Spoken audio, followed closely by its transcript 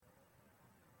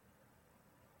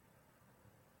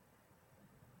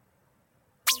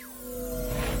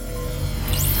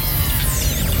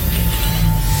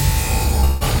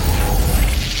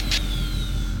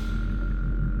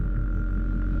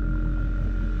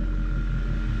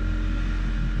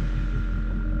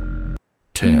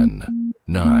10,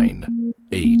 9,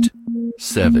 8,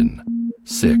 7,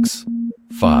 6,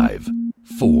 5,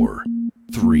 4,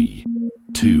 3,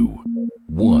 2,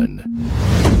 1.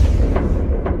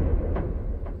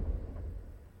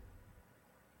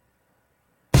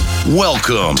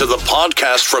 Welcome to the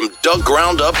podcast from Doug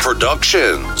Ground Up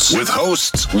Productions with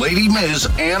hosts Lady Miz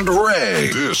and Ray.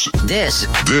 This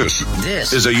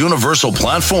is a universal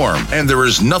platform, and there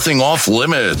is nothing off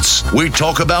limits. We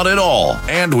talk about it all,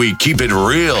 and we keep it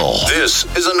real. This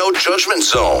is a no judgment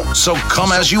zone, so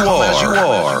come as you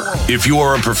are. If you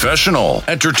are a professional,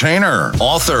 entertainer,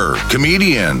 author,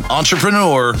 comedian,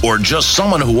 entrepreneur, or just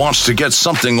someone who wants to get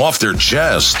something off their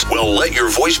chest, well, let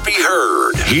your voice be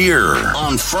heard here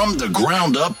on From the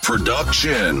Ground Up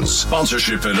Productions.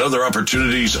 Sponsorship and other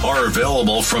opportunities are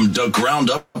available from the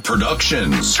Ground Up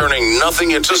Productions. Turning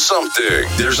nothing into something.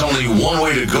 There's only one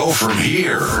way to go from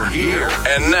here.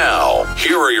 And now,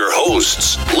 here are your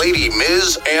hosts, Lady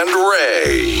Miz and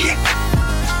Ray.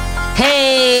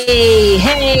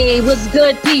 Hey, what's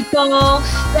good, people?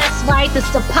 That's right, this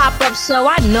is the pop-up show.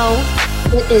 I know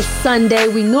it is Sunday.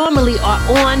 We normally are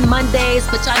on Mondays,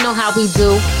 but y'all know how we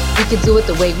do. We can do it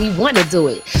the way we want to do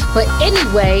it. But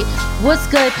anyway, what's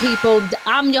good, people?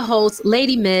 I'm your host,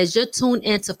 Lady Miz. You're tuned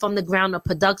into From the Ground Up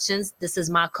Productions. This is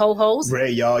my co-host.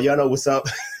 Ray, y'all know what's up.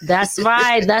 That's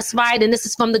right. And this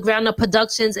is From the Ground Up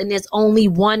Productions, and there's only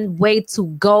one way to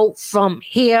go from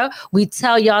here. We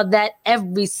tell y'all that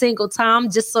every single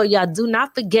time, just so y'all do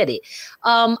not forget it.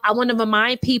 I want to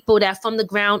remind people that From the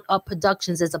Ground Up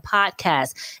Productions is a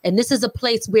podcast, and this is a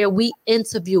place where we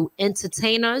interview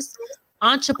entertainers,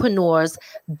 entrepreneurs,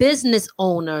 business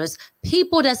owners,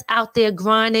 people that's out there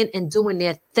grinding and doing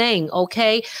their thing.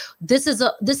 Okay. This is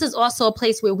also a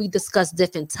place where we discuss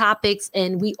different topics,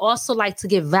 and we also like to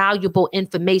give valuable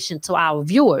information to our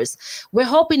viewers. We're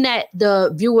hoping that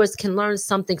the viewers can learn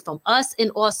something from us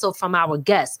and also from our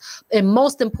guests. And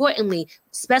most importantly,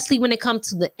 especially when it comes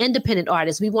to the independent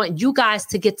artists, we want you guys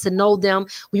to get to know them.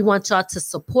 We want y'all to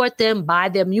support them, buy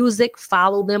their music,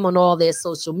 follow them on all their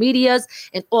social medias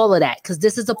and all of that. Because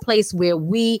this is a place where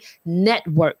we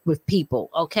network with people,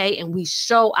 okay? And we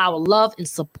show our love and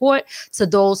support to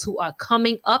those who are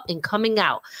coming up and coming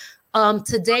out.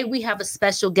 Today we have a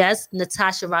special guest,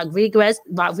 Natasha Rodriguez.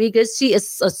 She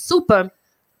is a super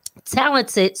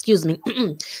talented, she's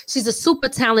a super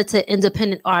talented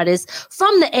independent artist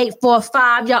from the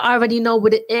 845. Y'all already know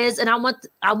what it is, and I want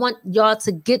y'all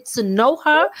to get to know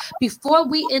her. Before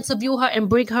we interview her and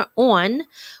bring her on,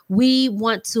 we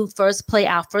want to first play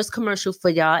our first commercial for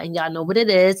y'all, and y'all know what it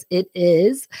is. It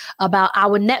is about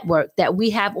our network that we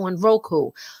have on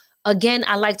Roku. Again,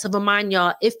 I like to remind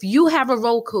y'all, if you have a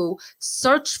Roku,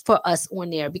 search for us on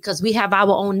there, because we have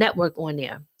our own network on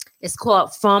there. It's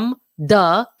called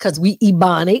because we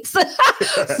Ebonics,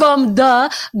 From the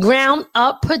Ground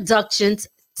Up Productions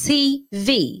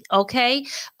TV. Okay.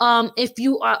 If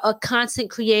you are a content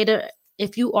creator,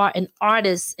 if you are an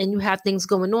artist and you have things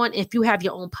going on, if you have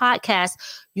your own podcast,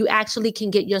 you actually can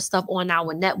get your stuff on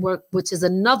our network, which is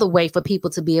another way for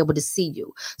people to be able to see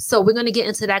you. So we're going to get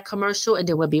into that commercial, and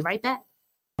then we'll be right back.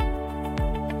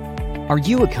 Are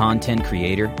you a content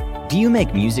creator? Do you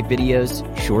make music videos,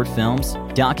 short films,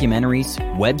 documentaries,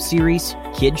 web series,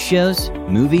 kids shows,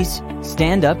 movies,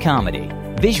 stand-up comedy,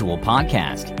 visual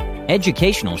podcast,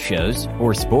 educational shows,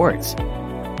 or sports?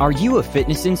 Are you a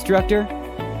fitness instructor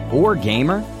or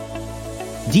gamer?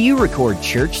 Do you record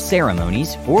church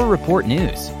ceremonies or report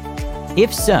news?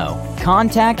 If so,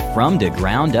 contact From the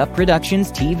Ground Up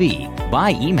Productions TV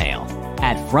by email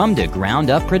at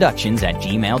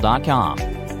fromthegroundupproductions@gmail.com.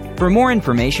 For more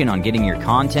information on getting your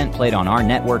content played on our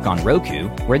network on Roku,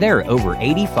 where there are over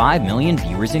 85 million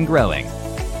viewers and growing.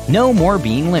 No more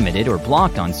being limited or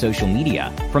blocked on social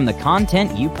media from the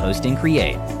content you post and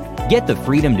create. Get the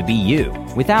freedom to be you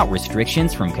without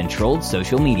restrictions from controlled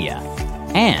social media.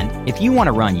 And if you want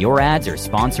to run your ads or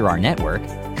sponsor our network,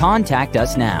 contact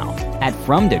us now at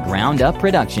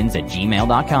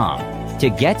fromthegroundupproductions@gmail.com to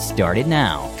get started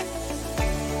now.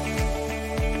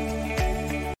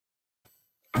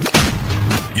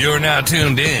 You're now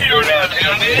tuned in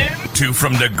to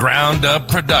From the Ground Up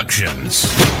Productions,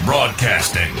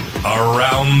 broadcasting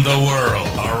around the world.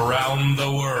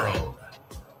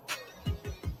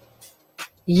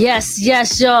 Yes,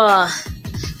 y'all.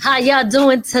 How y'all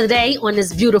doing today on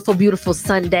this beautiful, beautiful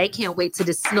Sunday? Can't wait till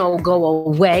the snow go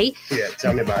away. Yeah,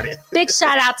 tell me about it. Big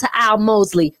shout out to Al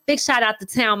Mosley. Big shout out to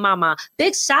Town Mama.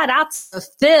 Big shout out to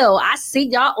Phil. I see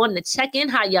y'all on the check-in.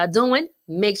 How y'all doing?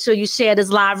 Make sure you share this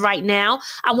live right now.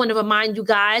 I want to remind you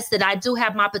guys that I do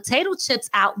have my potato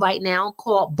chips out right now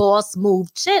called Boss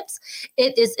Move Chips.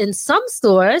 It is in some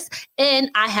stores and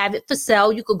I have it for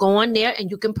sale. You could go on there and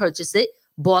you can purchase it.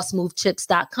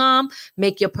 BossMoveChips.com.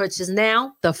 Make your purchase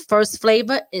now. The first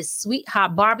flavor is sweet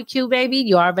hot barbecue, baby.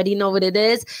 You already know what it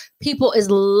is. People is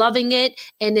loving it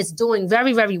and it's doing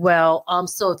very, very well.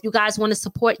 So if you guys want to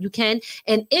support, you can.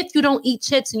 And if you don't eat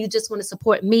chips and you just want to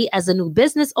support me as a new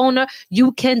business owner,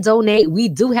 you can donate. We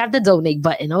do have the donate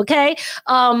button, okay?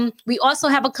 We also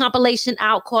have a compilation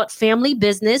out called Family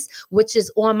Business, which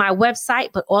is on my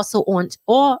website, but also on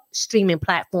all streaming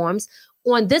platforms.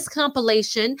 On this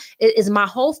compilation, it is my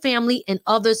whole family and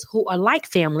others who are like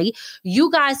family.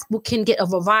 You guys can get a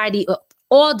variety of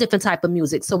all different type of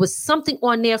music. So it's something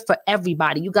on there for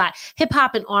everybody. You got hip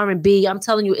hop and R&B. I'm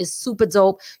telling you, it's super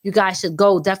dope. You guys should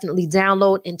go definitely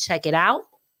download and check it out.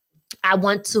 I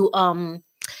want to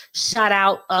shout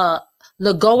out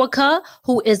Lagoica,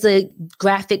 who is a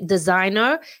graphic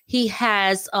designer. He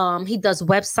has he does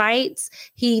websites.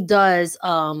 He does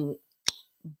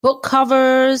book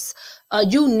covers.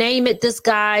 You name it, this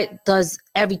guy does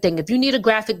everything. If you need a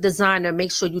graphic designer, make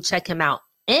sure you check him out.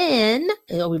 And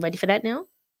are we ready for that now?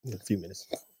 In a few minutes.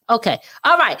 Okay.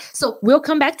 All right. So we'll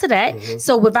come back to that. Mm-hmm.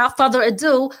 So without further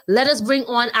ado, let us bring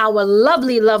on our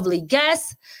lovely, lovely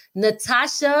guest,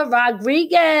 Natasha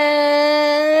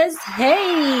Rodriguez.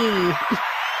 Hey.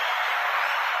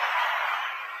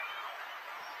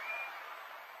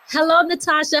 Hello,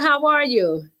 Natasha. How are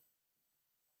you?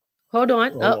 Hold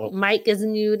on. Oh, mic is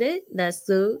muted. That's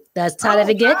Sue. That's try it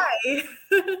again. Hi.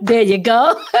 There you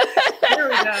go. There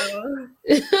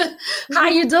we go. How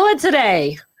you doing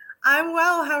today? I'm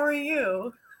well. How are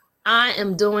you? I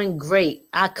am doing great.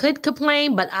 I could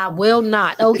complain, but I will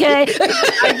not. Okay.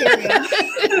 I hear you.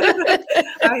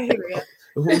 I hear you.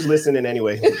 Who's listening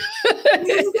anyway?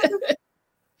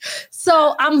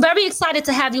 So I'm very excited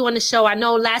to have you on the show. I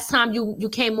know last time you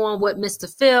came on with Mr.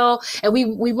 Phil and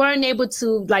we weren't able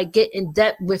to like get in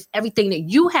depth with everything that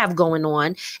you have going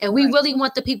on. And we really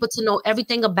want the people to know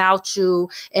everything about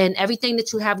you and everything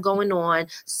that you have going on.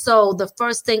 So the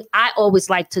first thing I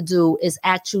always like to do is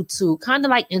ask you to kind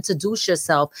of like introduce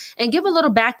yourself and give a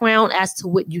little background as to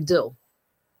what you do.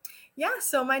 Yeah,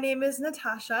 so my name is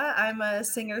Natasha. I'm a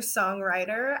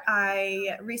singer-songwriter.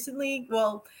 I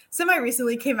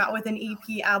semi-recently came out with an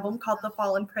EP album called The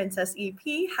Fallen Princess EP.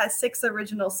 Has 6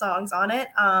 original songs on it.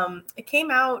 It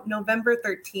came out November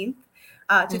 13th,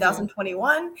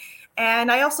 2021.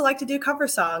 And I also like to do cover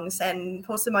songs and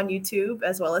post them on YouTube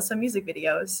as well as some music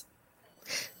videos.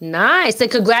 Nice.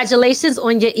 And congratulations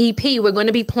on your EP. We're going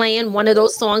to be playing one of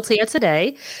those songs here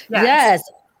today. Yes.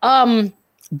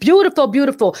 Beautiful,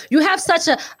 beautiful. You have such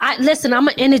listen, I'm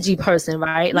an energy person,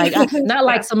 right? Like not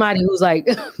like somebody who's like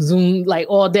Zoom like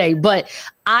all day, but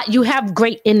you have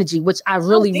great energy, which I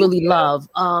really, really love.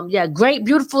 Great,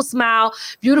 beautiful smile,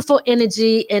 beautiful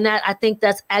energy. And I think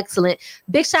that's excellent.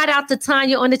 Big shout out to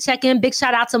Tanya on the check-in. Big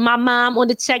shout out to my mom on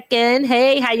the check-in.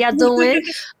 Hey, how y'all doing?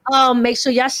 Make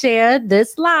sure y'all share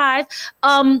this live.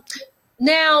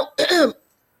 Now,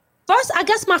 first, I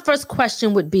guess my first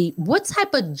question would be, what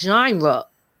type of genre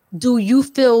do you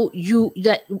feel you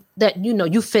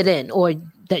fit in, or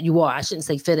that you are? I shouldn't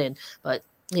say fit in, but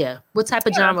yeah. What type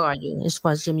of genre are you as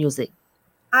far as your music?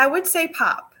 I would say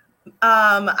pop.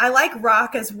 I like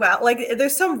rock as well. Like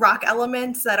there's some rock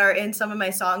elements that are in some of my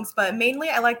songs, but mainly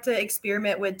I like to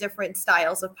experiment with different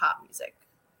styles of pop music.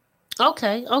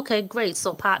 Okay, great.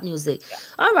 So pop music. Yeah.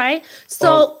 All right.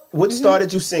 So what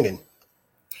started you singing?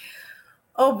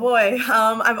 Oh boy,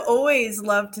 I've always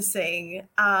loved to sing.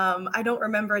 I don't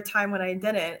remember a time when I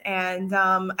didn't. And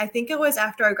I think it was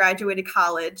after I graduated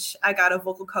college, I got a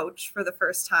vocal coach for the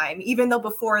first time. Even though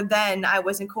before then I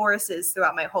was in choruses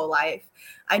throughout my whole life.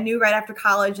 I knew right after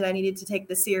college that I needed to take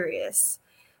this serious.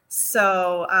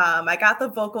 So I got the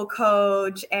vocal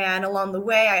coach, and along the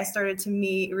way, I started to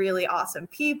meet really awesome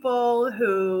people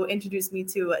who introduced me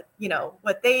to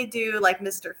what they do, like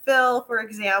Mr. Phil, for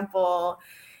example.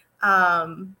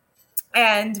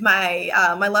 And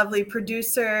my lovely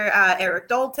producer, Eric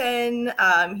Dalton,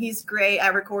 he's great. I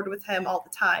record with him all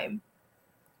the time.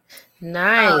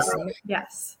 Nice.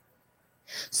 Yes.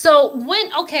 So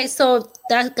so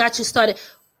that got you started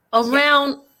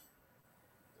around. Yeah.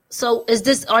 So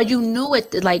are you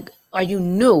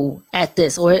new at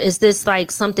this, or is this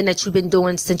like something that you've been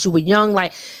doing since you were young?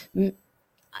 Like,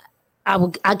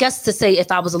 I guess to say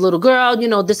if I was a little girl,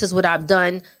 this is what I've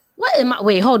done. What am I?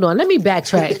 Wait, hold on. Let me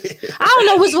backtrack. I don't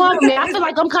know what's wrong with me. I feel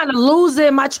like I'm kind of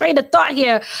losing my train of thought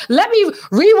here. Let me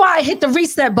rewind, hit the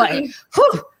reset button.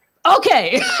 Whew.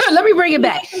 Okay, let me bring it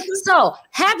back. So,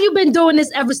 have you been doing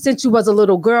this ever since you was a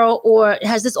little girl, or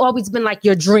has this always been like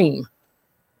your dream?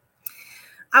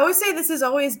 I would say this has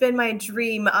always been my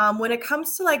dream. When it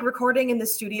comes to like recording in the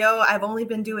studio, I've only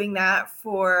been doing that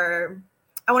for,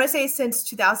 I want to say since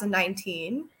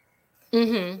 2019.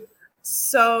 Mm-hmm.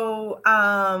 So,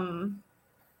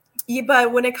 yeah,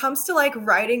 but when it comes to like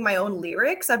writing my own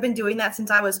lyrics, I've been doing that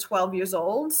since I was 12 years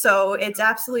old. So it's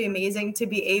absolutely amazing to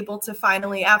be able to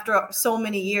finally, after so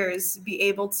many years, be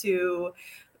able to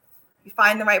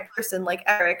find the right person like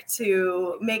Eric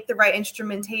to make the right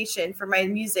instrumentation for my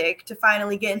music, to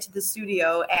finally get into the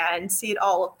studio and see it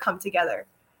all come together.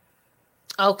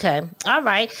 Okay. All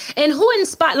right. And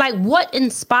what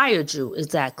inspired you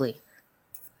exactly?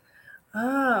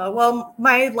 Well,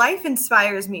 my life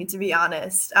inspires me, to be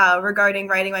honest, regarding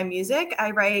writing my music.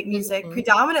 I write music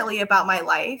predominantly about my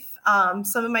life.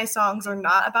 Some of my songs are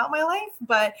not about my life,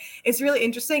 but it's really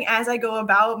interesting as I go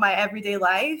about my everyday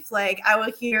life. Like I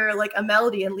will hear like a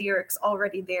melody and lyrics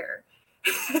already there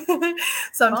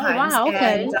sometimes. Oh, wow,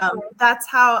 okay. And that's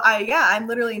how I'm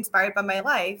literally inspired by my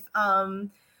life.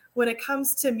 When it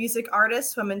comes to music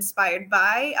artists who I'm inspired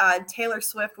by, Taylor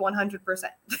Swift, 100%.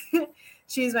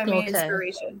 She's my main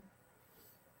inspiration.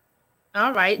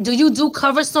 All right. Do you do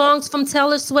cover songs from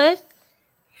Taylor Swift?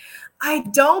 I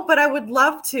don't, but I would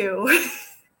love to.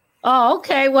 Oh,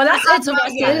 okay. Well, that's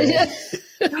interesting.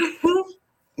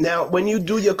 Now, when you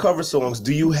do your cover songs,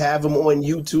 do you have them on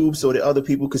YouTube so that other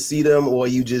people could see them, or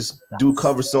you just do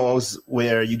cover songs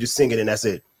where you just sing it and that's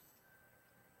it?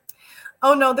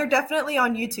 Oh, no, they're definitely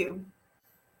on YouTube.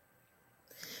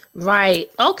 Right.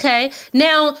 Okay.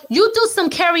 Now you do some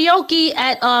karaoke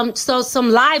at so some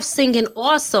live singing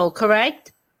also,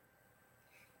 correct?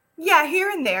 Yeah,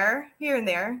 here and there.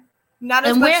 Not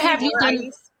as much. And where have you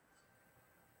done?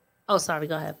 Oh, sorry.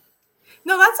 Go ahead.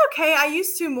 No, that's okay. I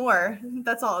used to more.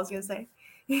 That's all I was gonna say.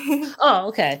 Oh,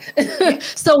 okay.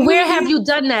 So where have you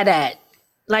done that at?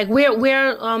 Like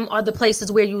where are the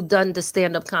places where you've done the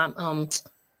stand-up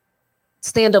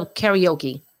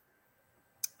karaoke?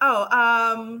 Oh,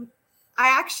 I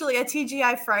actually at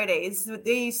TGI Fridays,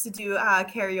 they used to do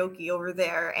karaoke over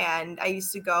there, and I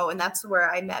used to go, and that's where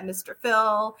I met Mr.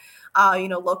 Phil,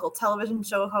 local television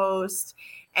show host,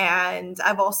 and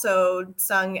I've also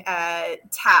sung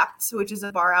at Tapped, which is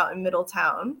a bar out in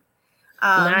Middletown.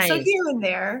 Nice. So here and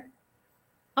there.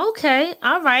 Okay,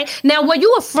 all right. Now, were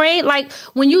you afraid, like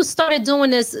when you started doing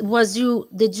this,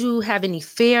 did you have any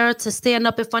fear to stand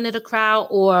up in front of the crowd,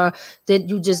 or did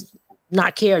you just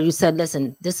not care? You said,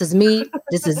 listen, this is me,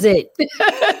 this is it.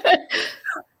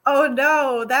 Oh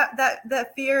no,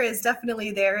 that fear is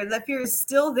definitely there. That fear is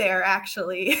still there,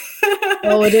 actually.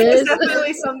 Oh, it is? It's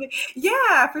definitely something.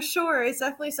 Yeah, for sure. It's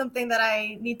definitely something that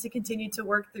I need to continue to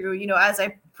work through, as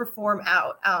I perform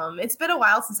out. It's been a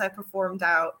while since I performed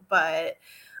out, but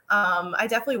I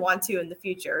definitely want to in the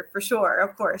future, for sure.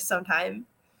 Of course, sometime.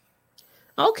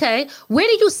 Okay. Where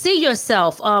do you see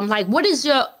yourself? Like, what is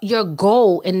your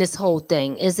goal in this whole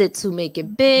thing? Is it to make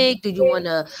it big? Do you want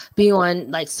to be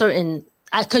on like certain?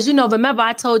 Because remember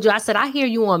I told you, I said I hear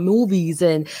you on movies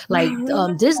and like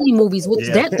Disney movies, which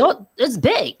it's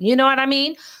big. You know what I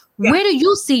mean? Yeah. Where do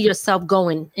you see yourself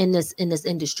going in this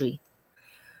industry?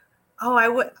 Oh, I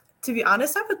would. To be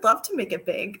honest, I would love to make it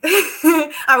big.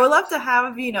 I would love to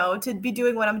have, to be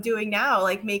doing what I'm doing now,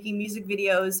 like making music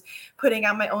videos, putting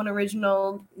out my own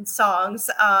original songs,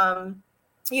 to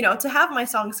have my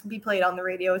songs be played on the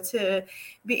radio, to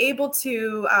be able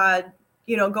to,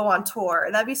 go on tour.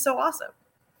 That'd be so awesome.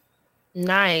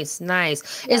 Nice. Yeah.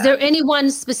 Is there anyone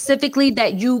specifically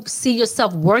that you see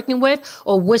yourself working with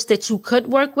or wish that you could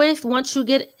work with once you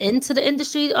get into the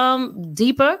industry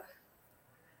deeper?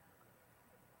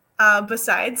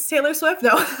 Besides Taylor Swift,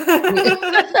 no.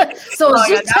 So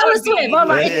just Taylor Swift, all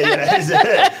right.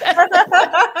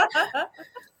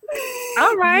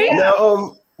 All right.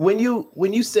 Now, when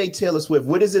you say Taylor Swift,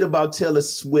 what is it about Taylor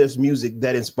Swift's music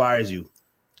that inspires you?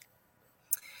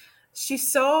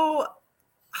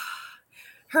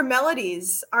 Her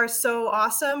melodies are so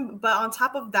awesome, but on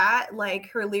top of that, like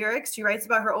her lyrics, she writes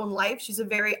about her own life. She's a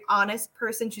very honest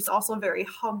person. She's also very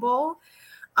humble.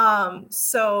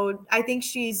 So I think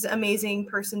she's an amazing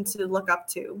person to look up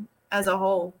to as a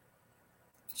whole.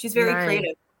 She's very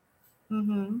creative.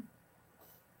 Mm-hmm.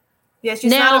 Yeah,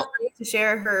 she's not afraid to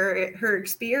share her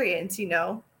experience,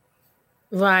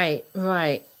 Right.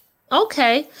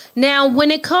 Okay. Now,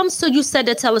 when it comes to, you said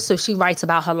that Taylor Swift, she writes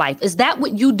about her life. Is that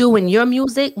what you do in your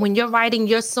music when you're writing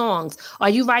your songs? Are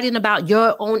you writing about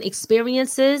your own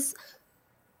experiences?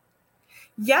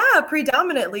 Yeah,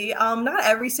 predominantly. Not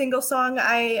every single song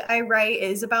I write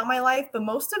is about my life, but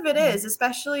most of it is,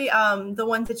 especially the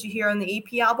ones that you hear on the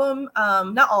EP album.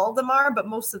 Not all of them are, but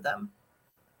most of them.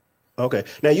 Okay.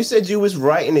 Now, you said you was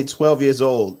writing at 12 years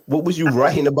old. What was you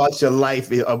writing about your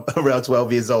life around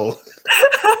 12 years old?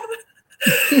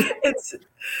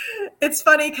 It's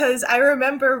funny because I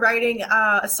remember writing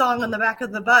a song on the back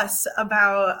of the bus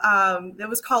about it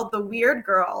was called The Weird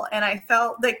Girl, and I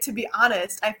felt like, to be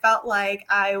honest, I felt like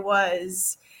I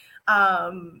was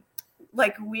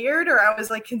like weird, or I was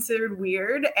like considered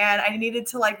weird, and I needed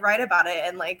to like write about it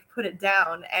and like put it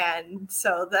down. And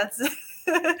so that's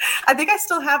I think I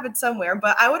still have it somewhere,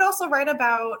 but I would also write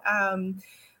about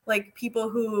like people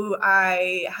who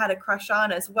I had a crush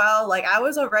on as well. Like I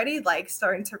was already like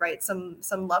starting to write some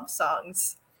love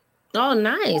songs. Oh,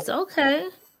 nice. Okay.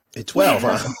 At 12,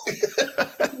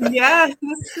 huh? Yeah.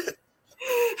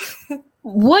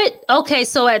 Okay,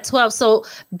 so at 12, so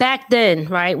back then,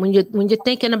 right, when you're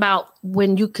thinking about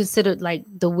when you considered like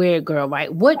the weird girl,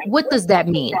 right? What does that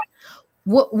mean?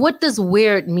 What does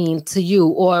weird mean to you,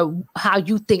 or how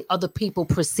you think other people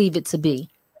perceive it to be?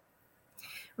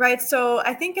 Right. So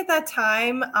I think at that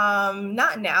time,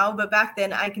 not now, but back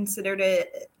then I considered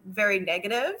it very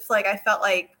negative. Like I felt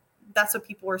like that's what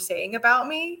people were saying about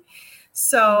me.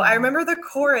 So I remember the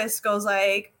chorus goes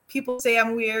like, people say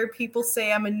I'm weird, people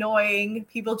say I'm annoying,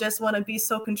 people just want to be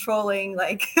so controlling,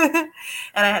 like, and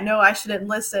I know I shouldn't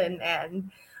listen. And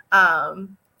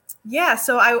yeah,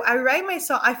 so I write my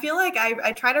song. I feel like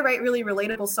I try to write really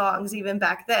relatable songs even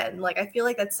back then. Like I feel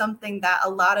like that's something that a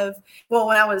lot of, well,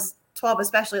 when I was 12,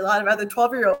 especially, a lot of other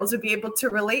 12-year-olds would be able to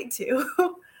relate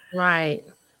to. Right.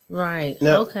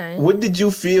 Now, Okay. What did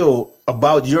you feel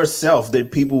about yourself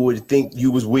that people would think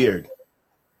you was weird?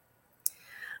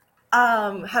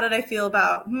 How did I feel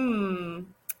about,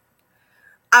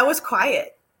 I was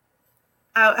quiet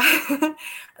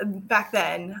back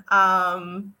then.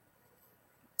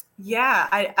 Yeah,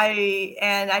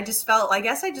 I just felt, I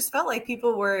guess I just felt like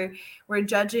people were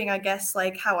judging, I guess,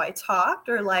 like how I talked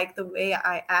or like the way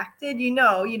I acted,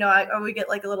 I would get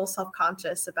like a little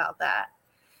self-conscious about that.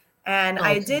 And okay.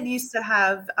 I did used to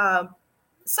have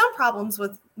some problems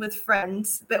with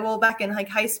friends, but well, back in like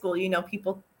high school,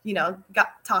 people,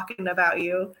 got talking about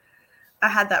you. I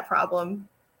had that problem.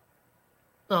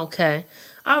 Okay.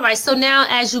 All right. So now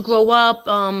as you grow up,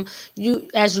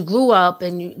 as you grew up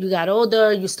and you got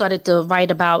older, you started to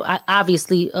write about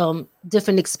obviously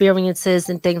different experiences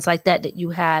and things like that you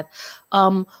have.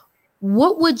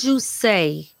 What would you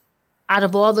say out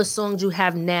of all the songs you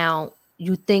have now,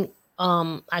 you think,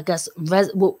 I guess,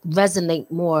 will resonate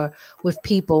more with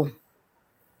people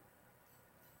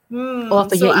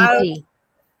off of your EP?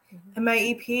 In my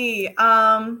EP,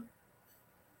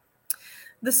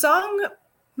 the song,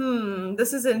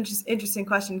 this is an interesting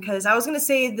question, because I was going to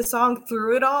say the song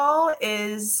Through It All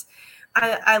is,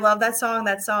 I love that song.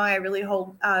 That song I really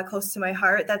hold close to my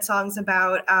heart. That song's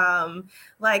about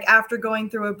like after going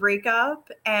through a breakup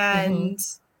and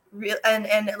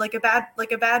and like a bad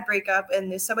breakup, and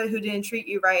there's somebody who didn't treat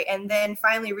you right, and then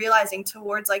finally realizing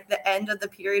towards like the end of the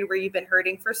period where you've been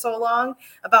hurting for so long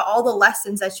about all the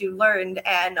lessons that you learned,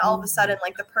 and all of a sudden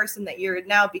like the person that you're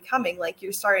now becoming, like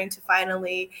you're starting to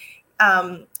finally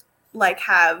like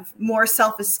have more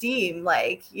self-esteem,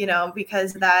 like,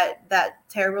 because of that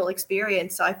terrible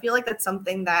experience. So I feel like that's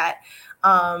something that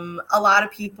a lot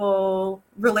of people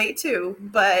relate to,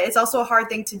 but it's also a hard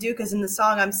thing to do, because in the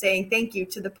song I'm saying thank you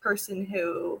to the person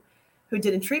who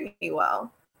didn't treat me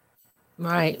well.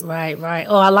 Right.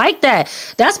 Oh, I like that.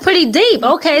 That's pretty deep.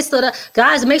 Okay, so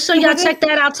guys, make sure y'all check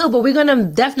that out too. But we're gonna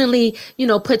definitely,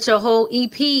 put your whole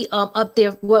EP up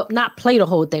there. Well, not play the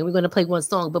whole thing. We're gonna play one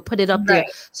song, but put it up there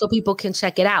so people can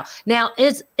check it out. Now,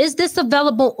 is this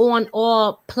available on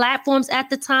all platforms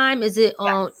at the time? Is it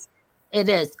on? Yes. It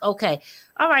is. Okay.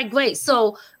 All right, great.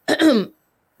 So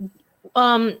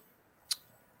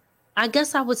I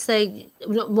guess I would say,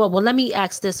 well, let me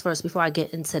ask this first before I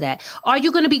get into that. Are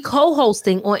you going to be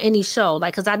co-hosting on any show?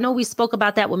 Like, because I know we spoke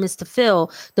about that with Mr.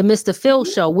 Phil, the Mr. Phil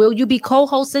show. Will you be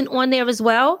co-hosting on there as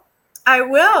well? I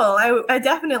will. I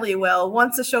definitely will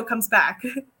once the show comes back.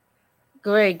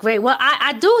 Great. Well,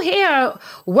 I do hear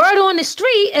word on the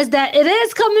street is that it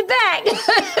is coming back.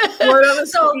 Word on the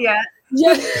street, yeah.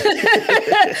 Yeah.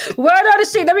 Word on the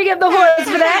street. Let me give the horns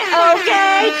for that.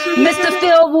 Okay. Mr.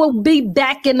 Phil will be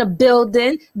back in the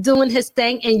building doing his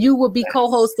thing, and you will be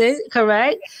co-hosting,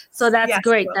 correct? So that's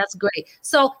great. That's great.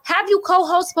 So have you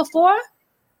co-hosted before?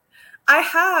 I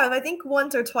have, I think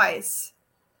once or twice.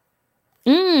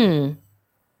 And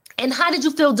how did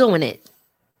you feel doing it?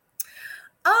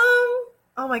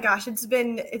 Oh my gosh, it's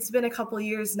been a couple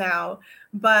years now,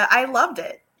 but I loved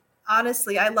it.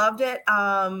 Honestly, I loved it.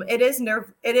 It is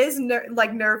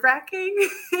nerve-wracking,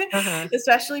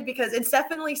 especially because it's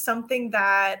definitely something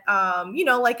that,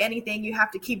 like anything, you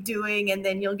have to keep doing and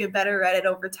then you'll get better at it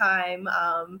over time.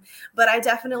 But I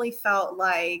definitely felt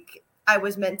like I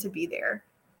was meant to be there.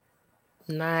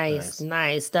 Nice.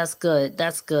 That's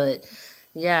good.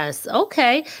 Yes.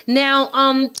 Okay.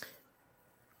 Now,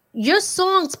 your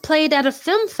songs played at a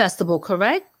film festival,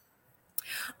 correct?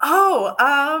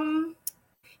 Oh,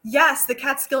 yes, the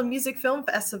Catskill Music Film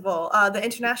Festival, the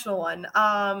international one.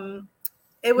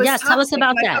 It was Toxic, tell us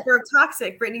about that. Cover of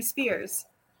Toxic, Britney Spears.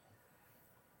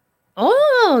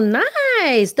 Oh,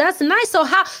 nice. That's nice. So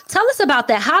tell us about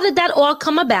that. How did that all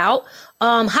come about?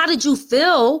 How did you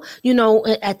feel,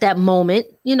 at that moment?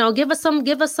 Give us some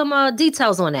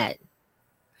details on that.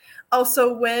 Oh,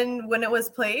 so when it was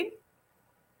played?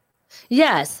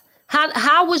 Yes.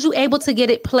 How was you able to get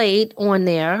it played on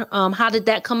there? How did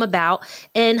that come about?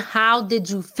 And how did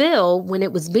you feel when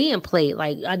it was being played?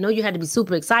 Like, I know you had to be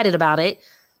super excited about it.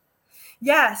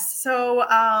 Yes. So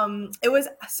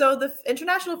the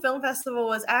International Film Festival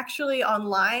was actually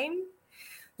online.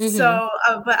 So,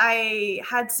 but I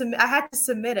had to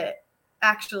submit it.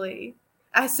 Actually,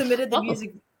 I submitted the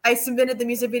music. I submitted the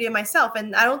music video myself,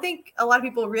 and I don't think a lot of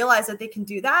people realize that they can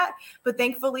do that. But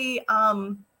thankfully,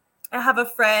 I have a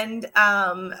friend.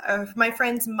 My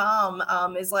friend's mom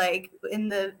is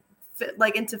into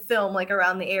film, like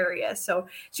around the area. So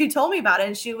she told me about it,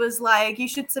 and she was like, "You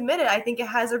should submit it. I think it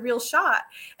has a real shot."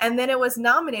 And then it was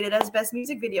nominated as best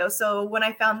music video. So when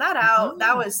I found that out,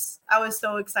 I was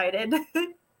so excited.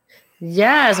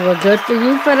 Yes, well, good for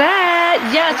you for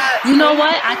that. Yes, you know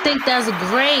what? I think that's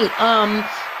great.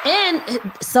 And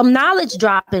some knowledge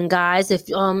dropping, guys. If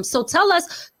so, tell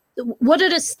us, what are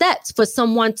the steps for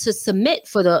someone to submit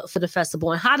for the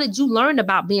festival, and how did you learn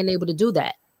about being able to do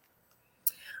that?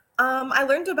 I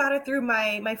learned about it through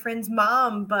my friend's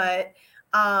mom, but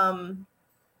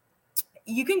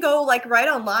you can go like right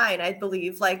online, I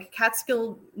believe, like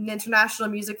Catskill International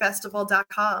Music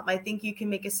Festival.com. I think you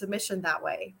can make a submission that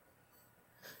way.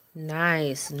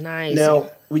 Nice.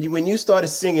 Now, when you started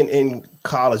singing in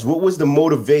college, what was the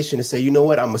motivation to say, you know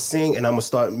what, I'm gonna sing and I'm gonna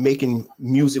start making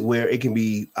music where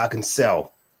I can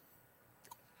sell?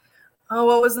 Oh,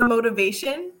 what was the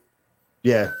motivation?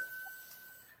 Yeah.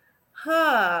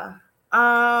 I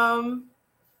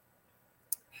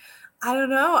don't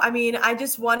know. I mean, I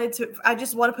just want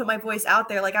to put my voice out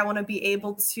there. Like, I want to be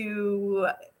able to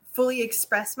fully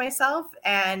express myself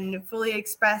and fully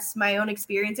express my own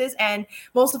experiences, and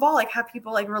most of all, like, have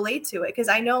people like relate to it. Because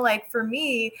I know, like, for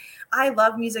me, I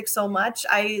love music so much.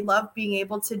 I love being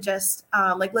able to just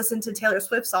like listen to Taylor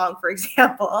Swift song, for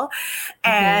example,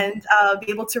 and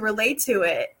be able to relate to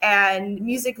it. And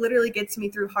music literally gets me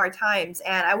through hard times,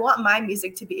 and I want my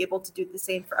music to be able to do the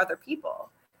same for other people.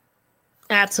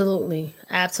 Absolutely.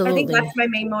 I think that's my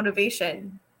main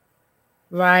motivation.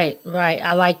 Right.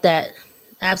 I like that.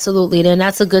 Absolutely. Then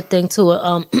that's a good thing too.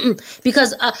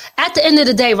 Because at the end of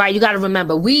the day, right, you got to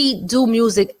remember, we do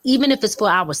music, even if it's for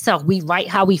ourselves, we write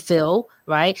how we feel,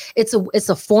 right? It's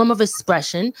a form of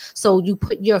expression. So you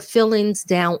put your feelings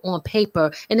down on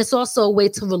paper, and it's also a way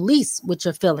to release what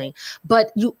you're feeling.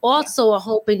 But you also are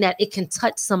hoping that it can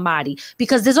touch somebody,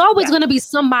 because there's always going to be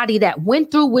somebody that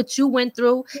went through what you went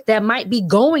through, that might be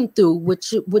going through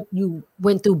what you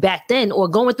went through back then, or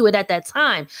going through it at that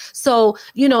time. So,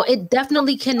 it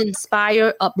definitely can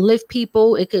inspire, uplift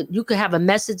people. You could have a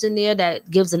message in there that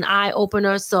gives an eye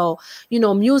opener. So,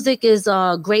 music is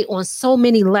great on so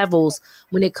many levels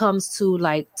when it comes to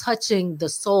like touching the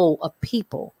soul of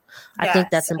people. I think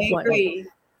that's important. I agree.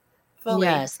 Fully.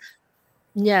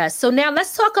 Yes. So now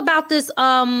let's talk about this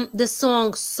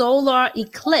song Solar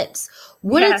Eclipse.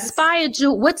 What inspired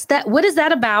you? What is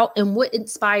that about? And what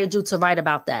inspired you to write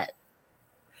about that?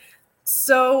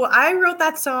 So I wrote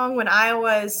that song when I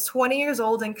was 20 years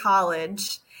old in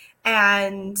college,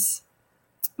 and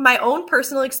my own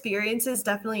personal experiences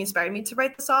definitely inspired me to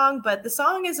write the song. But the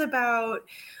song is about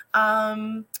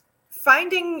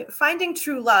finding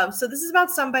true love. So this is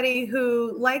about somebody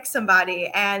who likes somebody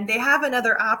and they have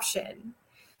another option.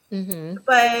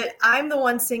 But I'm the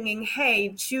one singing,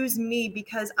 hey, choose me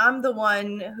because I'm the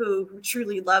one who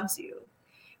truly loves you.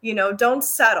 Don't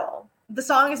settle. The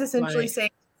song is essentially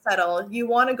saying, settle. You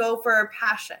want to go for a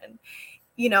passion.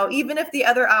 Even if the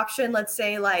other option, let's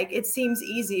say, like, it seems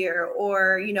easier,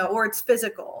 or or it's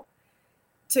physical,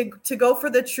 to go for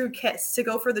the true kiss, to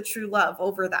go for the true love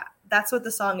over that's what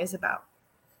the song is about.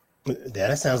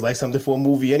 That sounds like something for a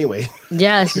movie anyway.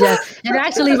 Yes. It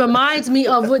actually reminds me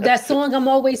of what that song I'm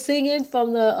always singing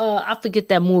from the I forget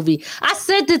that movie. I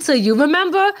sent it to you,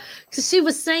 remember? Because she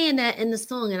was saying that in the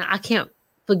song, and I can't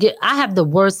forget. I have the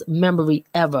worst memory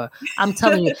ever. I'm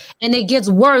telling you. And it gets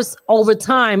worse over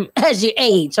time as you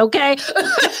age, okay?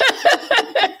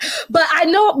 But I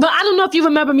don't know if you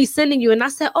remember me sending you. And I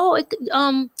said,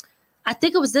 I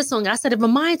think it was this song. I said, it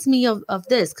reminds me of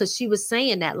this, because she was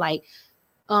saying that, like,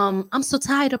 I'm so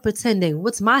tired of pretending.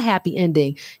 What's my happy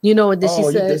ending? You know, and then she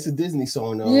said, that's a Disney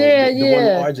song. The one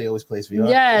RJ always plays for you.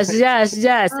 Yes.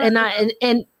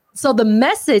 And so the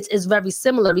message is very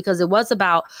similar, because it was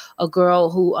about a girl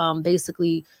who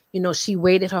basically, you know, she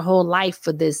waited her whole life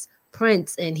for this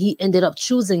prince, and he ended up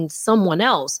choosing someone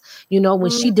else. You know, when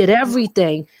she did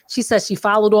everything, she said she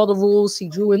followed all the rules, she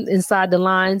drew inside the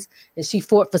lines, and she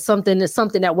fought for something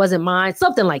that wasn't mine,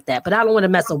 something like that. But I don't want to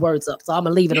mess the words up, so I'm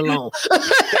gonna leave it alone.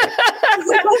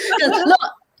 Look,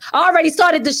 I already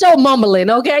started the show mumbling,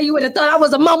 okay? You would have thought I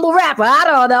was a mumble rapper. I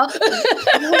don't know.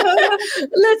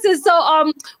 Listen,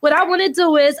 so what I want to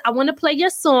do is I want to play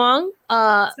your song,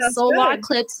 Solar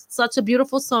Eclipse, such a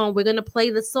beautiful song. We're going to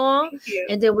play the song,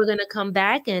 and then we're going to come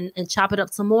back and chop it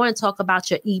up some more and talk about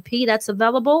your EP that's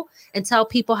available, and tell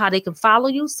people how they can follow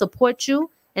you, support you,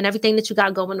 and everything that you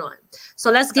got going on. So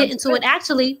let's get into it.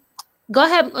 Actually, go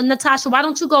ahead, Natasha. Why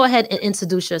don't you go ahead and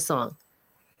introduce your song?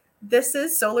 This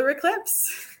is Solar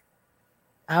Eclipse.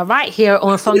 All right, here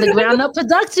on From the Ground Up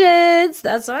Productions.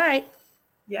 That's right.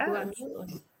 Yeah.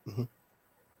 Mm-hmm.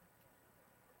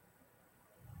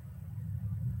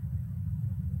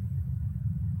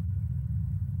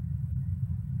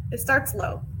 It starts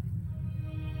low.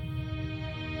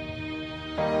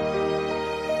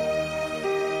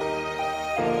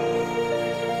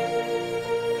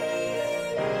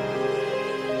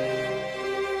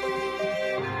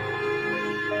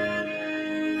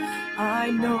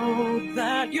 I know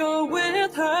that you're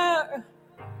with her,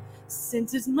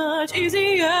 since it's much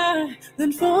easier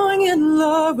than falling in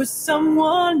love with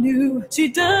someone new. She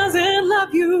doesn't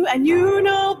love you, and you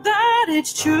know that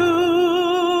it's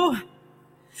true.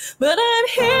 But I'm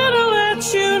here to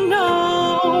let you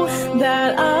know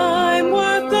that I'm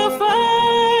worth the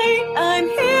fight. I'm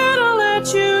here to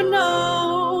let you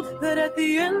know that at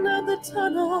the end of the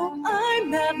tunnel,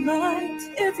 I'm that light.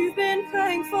 If you've been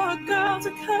praying for a girl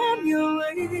to come your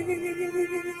way,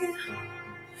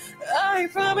 I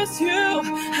promise you,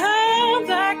 I'm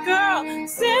that girl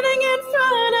sitting in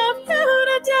front of you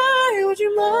today. Would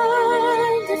you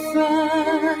mind if I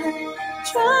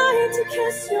tried to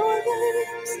kiss your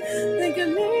lips? Think of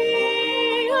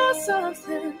me or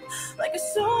something like a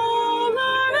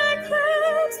solar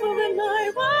eclipse, moving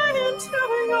my way into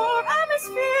your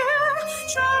atmosphere.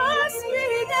 Trust me,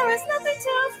 there is nothing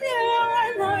to fear.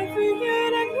 I'd like for you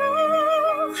to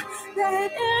know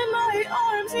that in my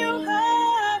arms you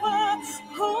have a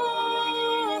home.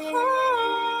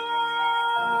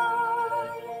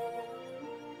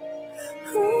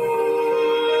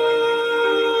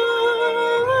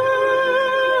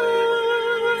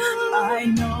 I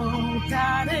know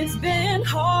that it's been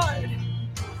hard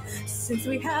since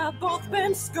we have both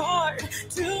been scarred.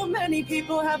 Too many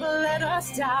people have let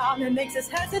us down. It makes us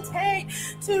hesitate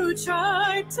to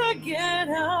try to get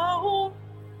out.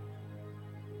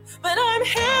 But I'm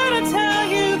here to tell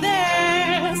you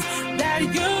this, that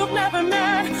you've never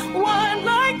met one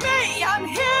like me. I'm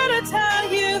here to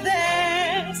tell you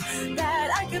this, that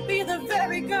I could be the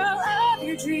very girl of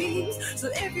your dreams. So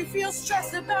if you feel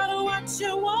stressed about what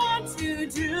you want to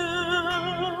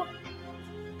do,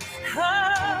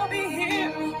 I'll be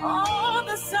here on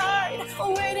the side,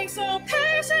 waiting so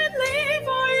patiently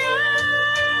for you.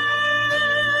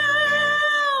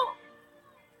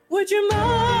 Would you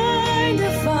mind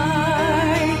if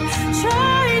I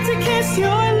tried to kiss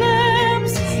your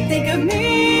lips? Think of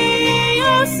me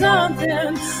or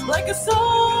something like a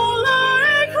solar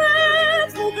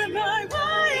eclipse, moving my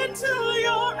way into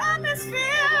your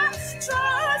atmosphere.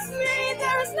 Trust me,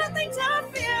 there is nothing to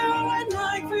fear. I'd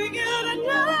like for you to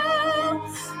know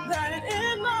that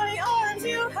in my arms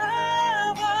you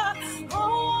have a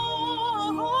home.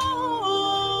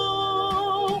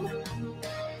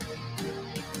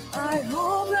 I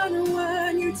hope that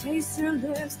when you taste your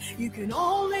lips, you can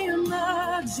only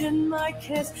imagine my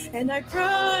kiss. And I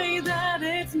pray that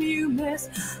it's me you miss.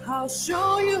 I'll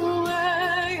show you a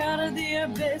way out of the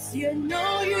abyss. You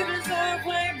know you deserve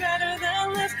way better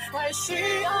than this. Why is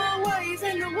she always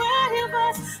in the way of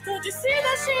us? Don't you see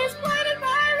that she's blinded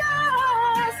by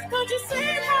lust? Don't you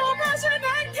see how a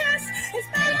passionate kiss is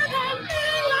better than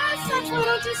midnight sex? Why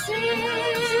don't you see?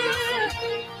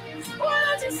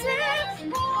 Why don't you say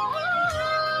more?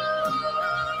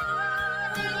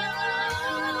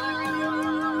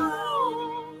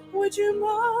 Would you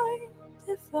mind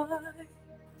if I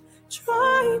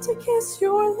try to kiss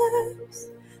your lips?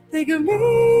 Think of me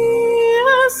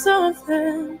as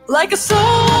something like a solar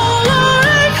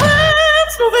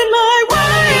eclipse moving my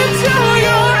way into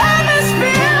your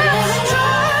atmosphere.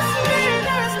 Trust me,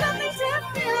 there's nothing to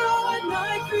fear. I'd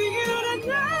like for you to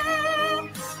know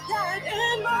that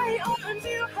in my arms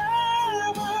you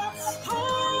have a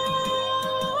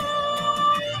home.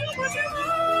 Would you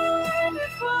mind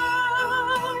if I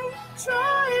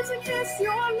try to kiss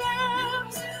your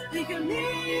lips? Think of me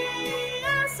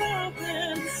as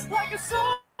something like a solar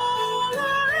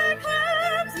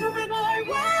eclipse moving my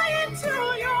way into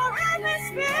your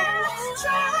atmosphere.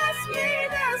 Trust me,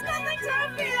 there's nothing to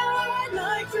fear. I'd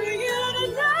like for you to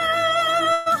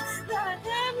know that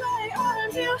in my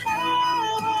arms you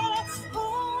have a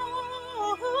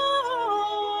home.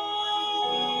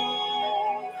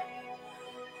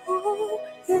 Oh,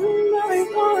 in my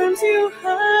arms you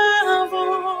have a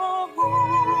home.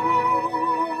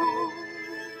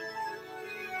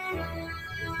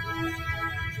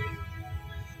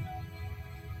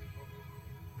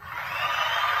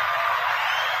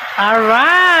 All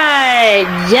right.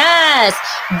 Yes.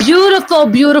 Beautiful,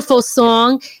 beautiful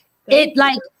song. It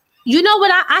like, you know what?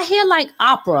 I hear like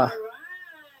opera.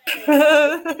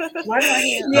 Yeah,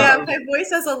 my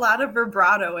voice has a lot of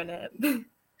vibrato in it.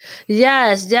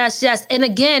 Yes, yes, yes. And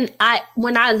again,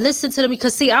 when I listen to them,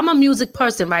 because see, I'm a music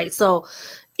person, right? So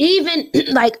even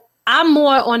like I'm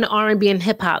more on the R&B and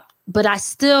hip hop, but I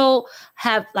still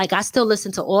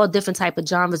listen to all different type of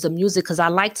genres of music because I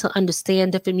like to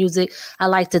understand different music. I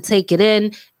like to take it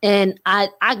in, and I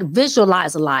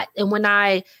visualize a lot. And when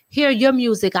I hear your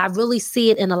music, I really see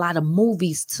it in a lot of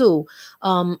movies too.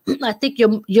 I think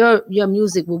your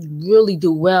music will really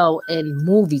do well in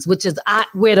movies, which is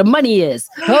where the money is.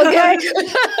 Okay,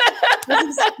 This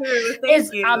is true.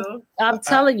 Thank you. I'm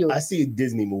telling you. I see a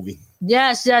Disney movie.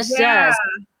 Yes.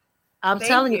 I'm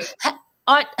telling you.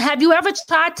 Have you ever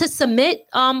tried to submit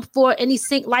for any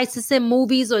sync licensing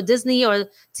movies or Disney or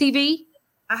TV?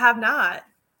 I have not.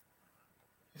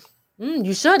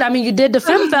 You should. I mean, you did the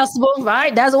film festival,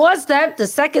 right? That's one step. The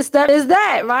second step is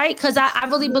that, right? Because I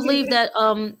really believe that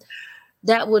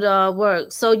that would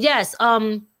work. So yes,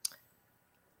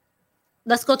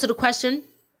 let's go to the question.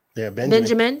 Yeah,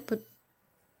 Benjamin.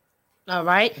 All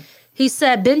right. He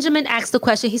said, Benjamin asked the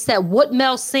question. He said, what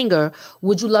male singer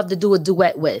would you love to do a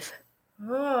duet with?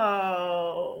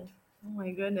 Oh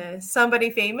my goodness.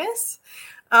 Somebody famous?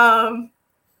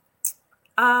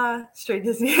 Straight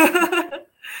Disney.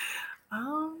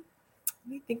 Let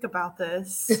me think about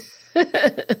this.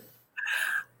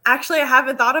 Actually, I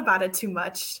haven't thought about it too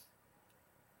much.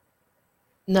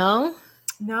 No.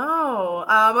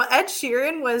 Ed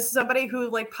Sheeran was somebody who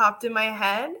like popped in my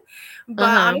head, but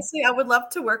honestly, I would love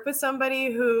to work with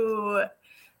somebody who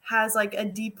has like a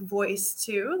deep voice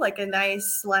too, like a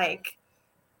nice, like,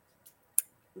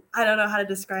 I don't know how to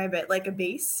describe it, like a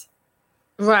bass.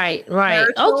 Right.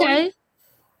 Baritone. Okay.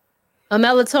 A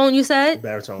melatonin, you said?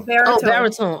 Baritone. Oh,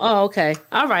 baritone. Oh, okay.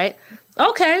 All right.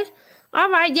 Okay. All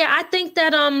right. Yeah, I think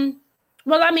that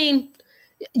well, I mean,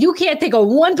 you can't think of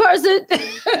one person.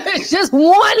 Just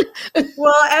one.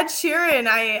 Well, Ed Sheeran,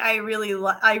 I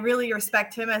really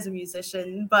respect him as a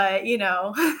musician, but you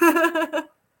know.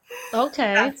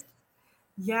 Okay.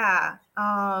 Yeah.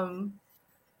 Don't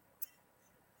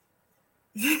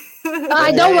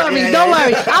worry.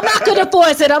 I'm not gonna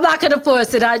force it.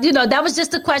 That was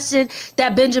just a question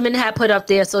that Benjamin had put up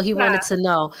there, so he wanted to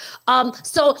know.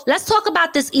 So let's talk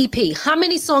about this EP. How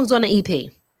many songs on the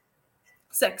EP?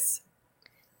 6.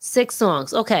 6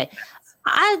 songs. Okay.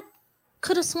 I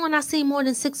could have sworn I seen more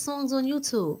than 6 songs on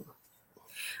YouTube.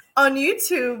 On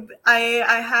YouTube, I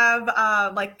have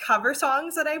like cover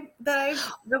songs that I've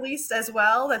released as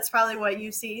well. That's probably what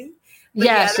you've seen. But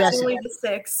yes. Only the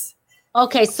 6.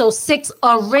 Okay, so 6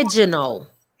 original.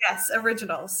 Yes,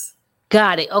 originals.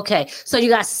 Got it. Okay, so you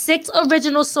got 6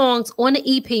 original songs on the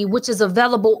EP, which is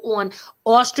available on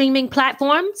all streaming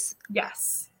platforms.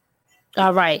 Yes.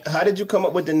 All right. How did you come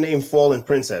up with the name Fallen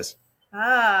Princess?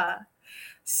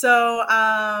 So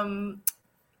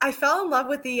I fell in love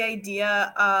with the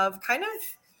idea of kind of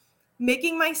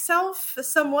making myself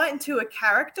somewhat into a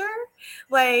character.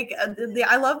 Like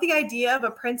I love the idea of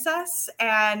a princess,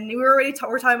 and we're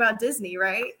talking about Disney,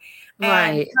 right?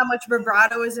 And how much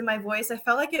vibrato is in my voice. I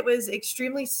felt like it was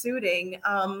extremely suiting.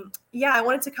 I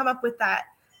wanted to come up with that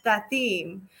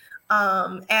theme.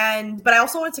 But I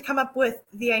also wanted to come up with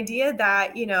the idea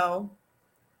that, you know,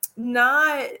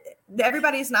 not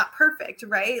everybody's not perfect,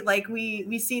 right? Like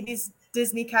we see these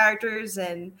Disney characters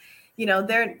and, you know,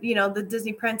 they're, you know, the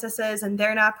Disney princesses and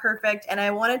they're not perfect. And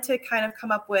I wanted to kind of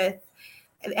come up with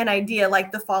an idea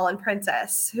like the fallen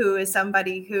princess, who is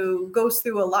somebody who goes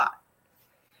through a lot,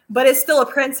 but is still a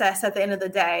princess at the end of the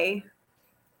day.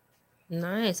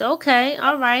 Nice. Okay.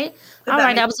 All right. All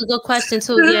right. That was a good question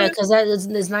too. Yeah, because that is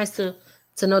nice to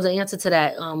know the answer to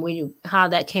that. How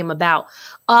that came about.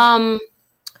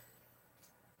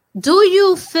 Do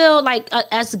you feel like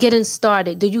as getting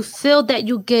started, do you feel that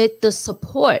you get the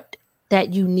support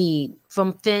that you need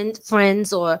from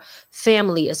friends or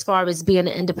family as far as being an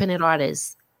independent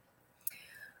artist?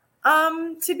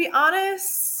 To be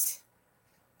honest,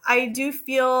 I do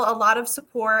feel a lot of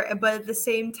support, but at the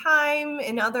same time,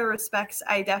 in other respects,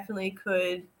 I definitely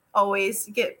could always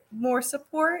get more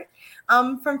support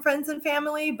from friends and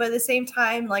family. But at the same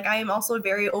time, like I am also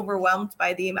very overwhelmed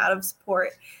by the amount of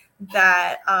support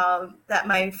that that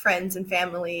my friends and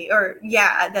family,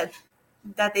 that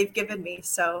they've given me.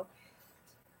 So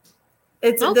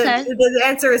it's okay. The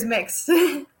answer is mixed.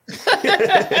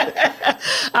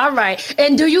 All right.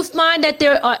 And do you find that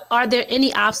there are there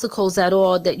any obstacles at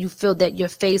all that you feel that you're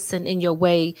facing in your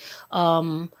way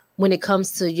when it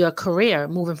comes to your career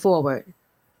moving forward?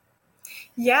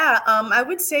 Yeah, I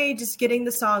would say just getting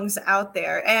the songs out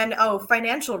there, and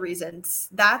financial reasons.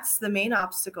 That's the main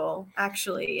obstacle,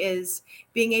 actually, is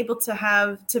being able to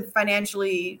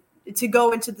financially to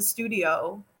go into the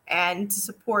studio and to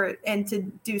support and to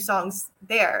do songs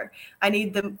there. I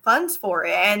need the funds for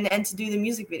it and to do the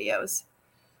music videos,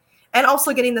 and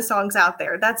also getting the songs out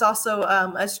there. That's also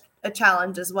a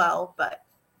challenge as well, but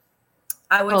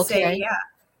I would say, yeah.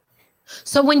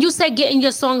 So when you say getting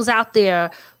your songs out there,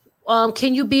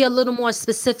 can you be a little more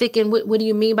specific, and what do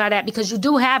you mean by that? Because you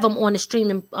do have them on the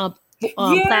streaming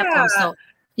platform. So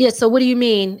so what do you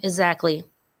mean exactly?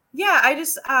 Yeah, I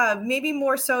just maybe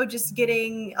more so just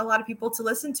getting a lot of people to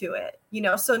listen to it, you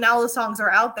know. So now the songs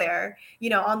are out there, you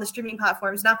know, on the streaming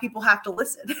platforms. Now people have to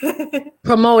listen.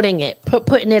 Promoting it,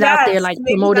 putting it out there, like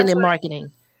promoting and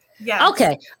marketing. Yeah.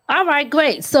 Okay. All right.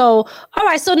 Great. So, all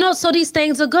right. So so these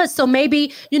things are good. So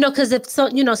maybe, you know, because if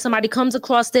somebody comes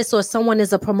across this, or someone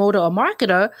is a promoter or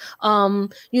marketer,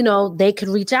 you know, they could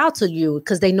reach out to you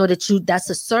because they know that that's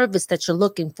a service that you're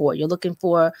looking for. You're looking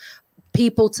for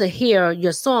people to hear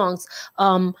your songs.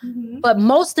 But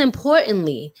most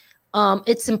importantly,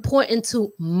 it's important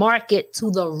to market to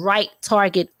the right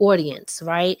target audience,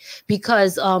 right?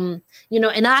 Because, you know,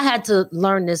 and I had to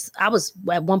learn this. I was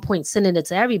at one point sending it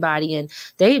to everybody, and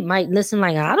they might listen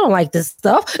like, I don't like this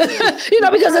stuff, you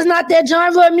know, because it's not their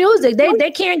genre of music.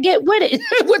 They can't get with it,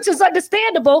 which is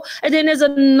understandable. And then there's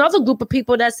another group of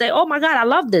people that say, oh my God, I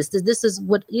love this. This is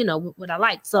what, you know, what I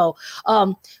like. So,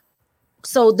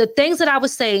 so the things that I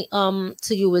would say to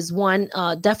you is, one,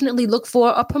 definitely look for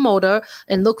a promoter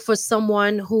and look for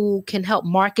someone who can help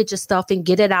market your stuff and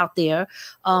get it out there.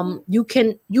 You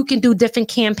can do different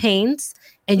campaigns,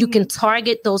 and you can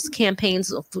target those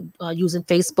campaigns using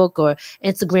Facebook or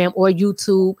Instagram or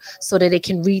YouTube so that it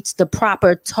can reach the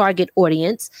proper target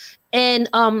audience. And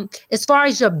as far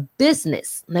as your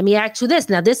business, let me ask you this.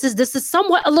 Now, this is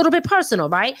somewhat a little bit personal,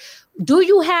 right? Do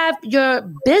you have your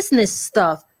business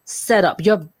stuff set up?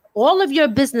 All of your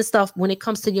business stuff when it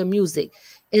comes to your music,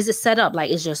 is it set up? Like,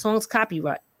 is your songs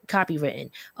copywritten?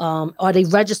 Are they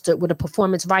registered with a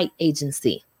performance right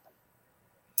agency?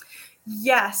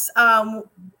 Yes. I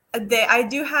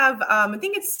do have, I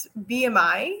think it's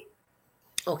BMI.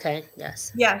 Okay.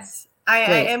 Yes. Yes. I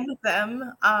am with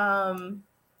them.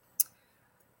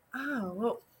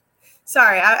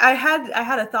 Sorry, I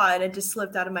had a thought and it just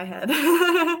slipped out of my head.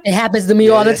 It happens to me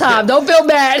all the time. Don't feel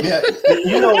bad. Yeah.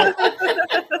 You know,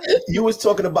 you was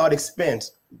talking about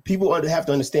expense. People have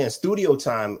to understand studio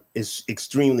time is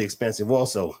extremely expensive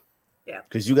also. Yeah.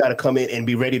 Because you got to come in and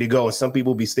be ready to go. And some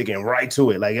people be sticking right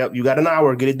to it. Like, yep, you got an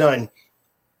hour, get it done.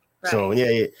 Right. So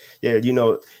yeah. You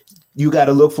know, you got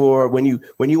to look for when you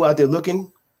out there looking,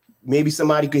 maybe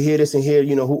somebody could hear this and hear,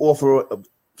 you know, who offer a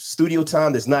studio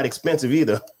time that's not expensive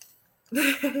either.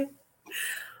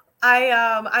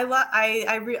 I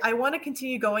want to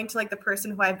continue going to like the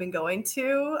person who I've been going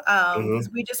to because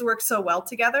we just work so well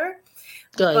together.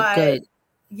 Good.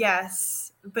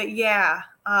 Yes, but yeah,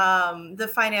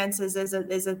 the finances is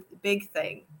a big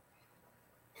thing.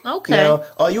 Okay. Now,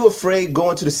 are you afraid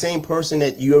going to the same person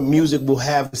that your music will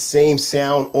have the same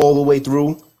sound all the way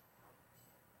through?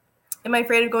 Am I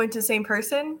afraid of going to the same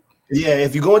person? Yeah,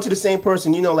 if you go into the same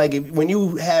person, you know, like when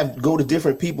you go to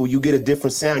different people, you get a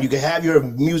different sound. You can have your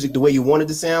music the way you want it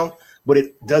to sound, but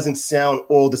it doesn't sound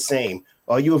all the same.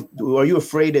 Are you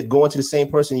afraid that going to the same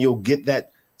person, you'll get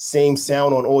that same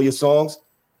sound on all your songs?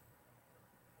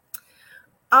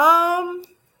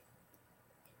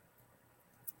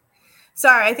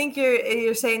 Sorry, I think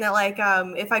you're saying that like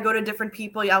if I go to different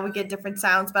people, I would get different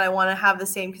sounds, but I want to have the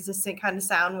same consistent kind of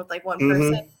sound with like one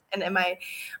person. And am I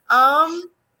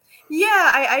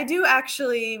yeah, I do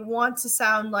actually want to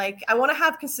sound like I want to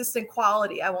have consistent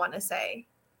quality, I want to say.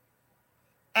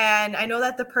 And I know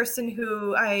that the person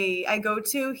who I go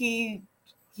to,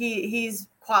 he's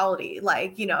quality,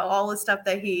 like, you know, all the stuff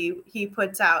that he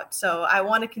puts out. So I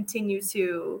want to continue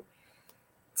to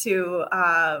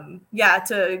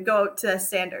go to that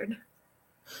standard.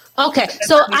 Okay,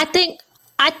 so I think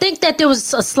that there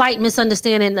was a slight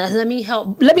misunderstanding. Let me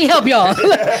help y'all.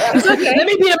 Okay. Let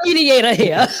me be a mediator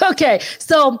here. Okay,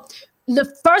 so the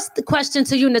first question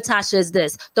to you, Natasha, is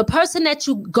this: the person that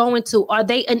you go into, are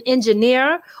they an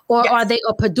engineer or are they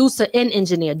a producer and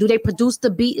engineer? Do they produce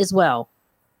the beat as well?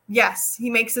 Yes, he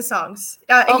makes the songs.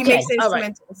 Okay. He makes the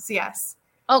instrumentals. Right. Yes.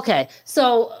 Okay,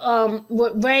 so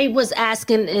what Ray was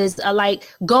asking is like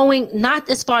going, not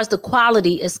as far as the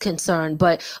quality is concerned,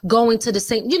 but going to the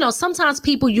same, you know, sometimes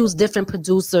people use different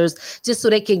producers just so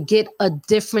they can get a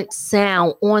different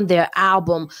sound on their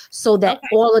album so that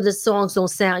all of the songs don't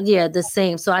sound, the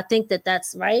same. So I think that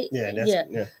that's right.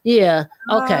 Yeah.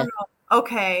 Okay.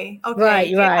 Okay.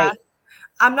 Right.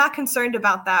 I'm not concerned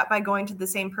about that by going to the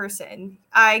same person.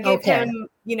 I give him,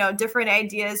 you know, different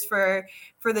ideas for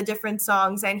the different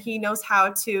songs, and he knows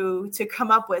how to come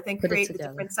up with and create the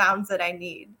different sounds that I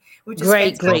need, which is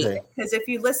great. Because if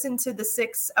you listen to the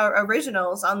 6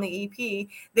 originals on the EP,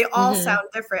 they all sound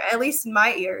different, at least in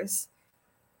my ears.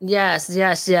 Yes.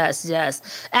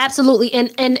 Absolutely.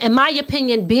 And in my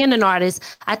opinion, being an artist,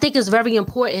 I think it's very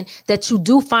important that you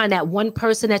do find that one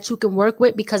person that you can work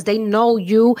with, because they know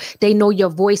you, they know your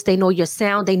voice, they know your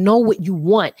sound, they know what you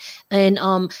want. And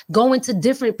going to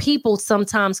different people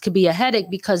sometimes could be a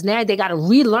headache, because now they got to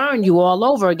relearn you all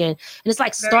over again. And it's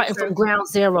like starting from ground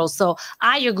zero. So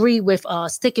I agree with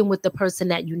sticking with the person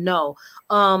that you know.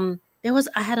 I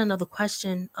had another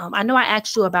question. I know I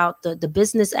asked you about the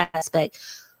business aspect.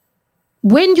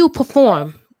 When you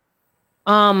perform,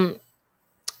 do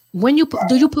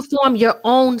you perform your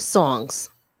own songs?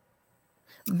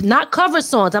 Not cover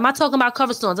songs. I'm not talking about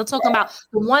cover songs. I'm talking about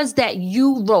the ones that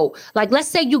you wrote. Like, let's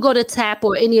say you go to Tap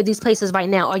or any of these places right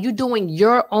now. Are you doing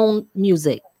your own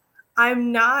music?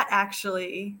 I'm not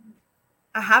actually.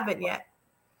 I haven't yet.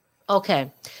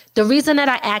 Okay. The reason that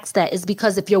I asked that is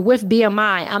because if you're with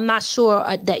BMI, I'm not sure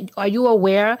are you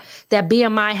aware that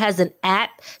BMI has an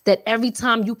app that every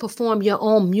time you perform your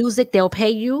own music, they'll pay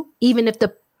you, even if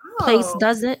the place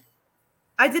doesn't?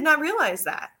 I did not realize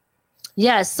that.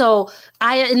 Yeah, so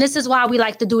and this is why we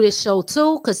like to do this show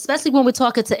too, because especially when we're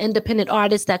talking to independent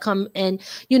artists that come in,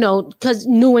 you know, because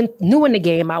new in the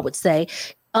game, I would say.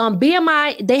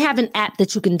 BMI, they have an app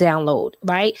that you can download,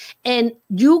 right? And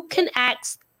you can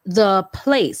ask the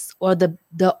place or the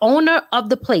owner of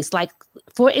the place, like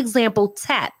for example,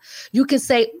 Tap. You can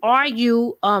say, "Are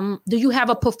you do you have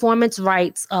a performance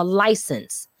rights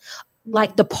license?"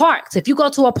 Like the parks. If you go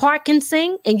to a park and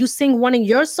you sing one of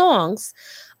your songs,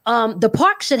 the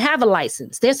park should have a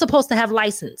license. They're supposed to have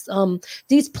license.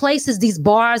 These places, these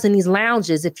bars and these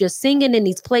lounges, if you're singing in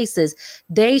these places,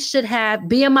 they should have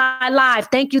BMI Live.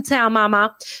 Thank you, Town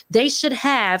Mama. They should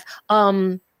have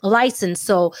license.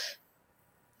 So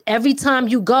every time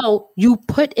you go, you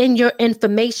put in your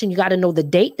information. You got to know the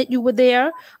date that you were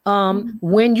there,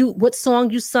 what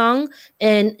song you sung,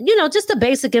 and, you know, just the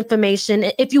basic information.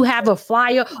 If you have a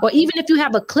flyer or even if you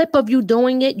have a clip of you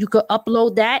doing it, you could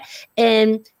upload that.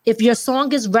 And if your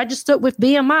song is registered with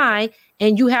BMI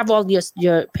and you have all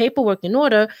your paperwork in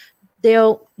order,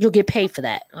 you'll get paid for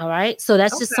that. All right. So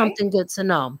that's just something good to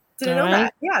know. Didn't know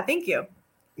that. Yeah. Thank you.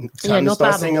 Time to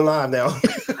start singing live now.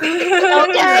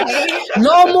 Okay.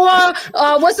 No more.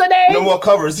 What's her name? No more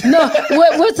covers. No.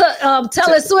 What's her?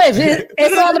 Taylor Swift.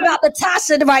 It's all about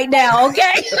Natasha right now.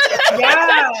 Okay.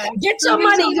 Yeah. Get your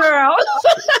money, girl.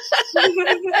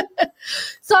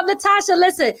 So Natasha,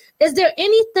 listen. Is there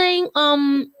anything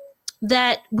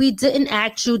that we didn't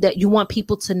ask you that you want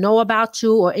people to know about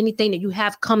you, or anything that you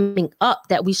have coming up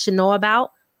that we should know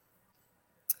about?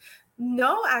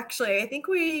 No, actually, I think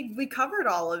we covered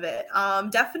all of it.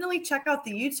 Definitely check out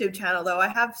the YouTube channel, though. I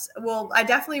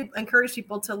definitely encourage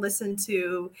people to listen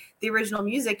to the original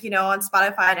music, you know, on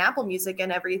Spotify and Apple Music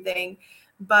and everything.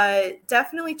 But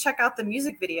definitely check out the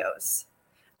music videos.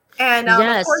 And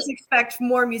of course, expect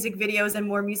more music videos and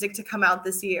more music to come out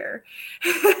this year.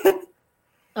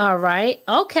 All right.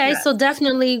 Okay. Yeah. So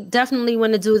definitely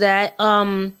want to do that.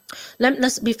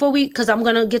 Let's before because I'm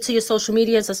gonna get to your social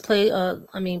medias. Let's play.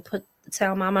 Put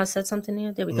Tell Mama said something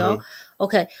there. There we go.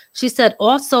 Okay. She said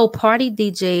also party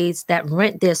DJs that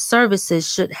rent their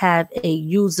services should have a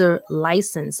user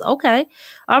license. Okay.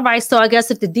 All right. So I guess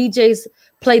if the DJs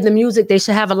play the music, they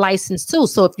should have a license too.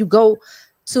 So if you go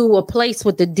to a place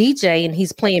with the DJ and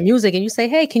he's playing music and you say,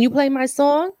 hey, can you play my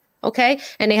song? Okay.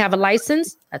 And they have a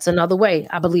license. That's another way.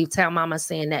 I believe Town Mama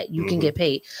saying that you can get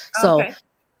paid. So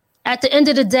at the end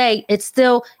of the day, it's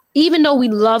still, even though we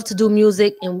love to do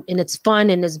music and it's fun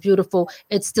and it's beautiful,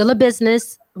 it's still a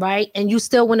business, right? And you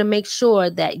still want to make sure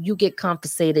that you get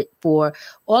compensated for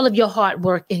all of your hard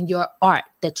work and your art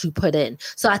that you put in.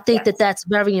 So I think that that's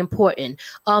very important.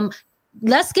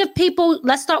 Let's give people,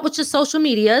 let's start with your social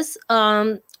medias.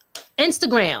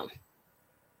 Instagram.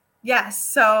 Yes.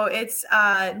 So it's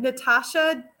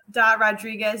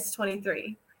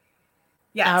Natasha.Rodriguez23.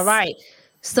 Yes. All right.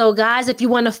 So guys, if you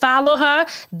want to follow her,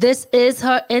 this is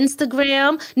her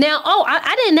Instagram. Now,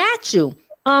 I didn't ask you.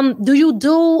 Do you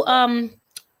do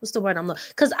what's the word I'm looking?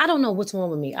 Because I don't know what's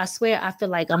wrong with me. I swear I feel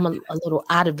like I'm a little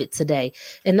out of it today.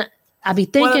 And I be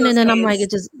thinking and then I'm like,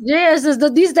 these days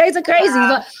are crazy.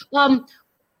 Yeah. But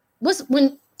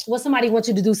when somebody wants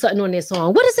you to do something on their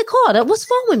song, what is it called? What's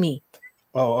wrong with me?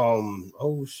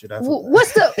 Oh shit.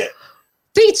 What's the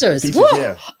Features.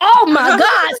 Yeah. Oh my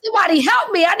God. Somebody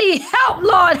help me. I need help.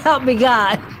 Lord, help me,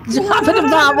 God. Dropping the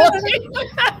Bible.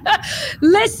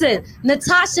 Listen,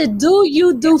 Natasha, do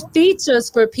you do features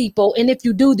for people? And if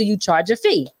you do you charge a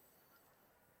fee?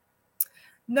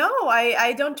 No,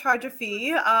 I don't charge a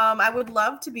fee. I would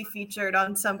love to be featured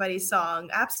on somebody's song.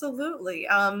 Absolutely.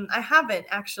 I haven't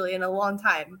actually in a long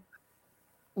time.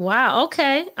 Wow.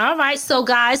 Okay. All right. So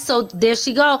guys, so there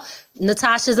she go.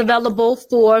 Natasha's available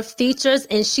for features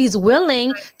and she's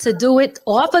willing to do it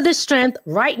off of the strength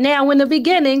right now in the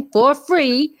beginning for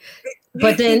free.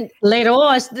 But then later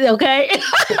on, okay.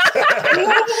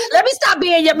 Let me stop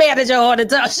being your manager on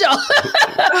the show.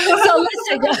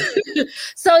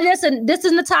 So listen, this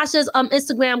is Natasha's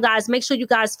Instagram, guys. Make sure you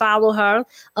guys follow her.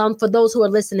 For those who are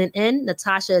listening in,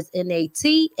 Natasha is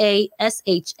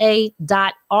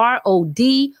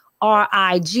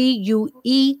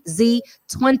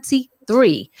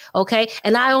NatashaRodriguez23. Okay.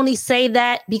 And I only say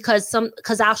that because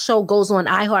our show goes on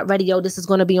iHeartRadio. This is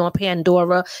going to be on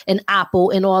Pandora and Apple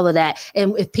and all of that.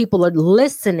 And if people are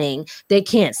listening, they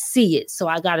can't see it. So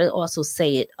I got to also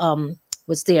say it.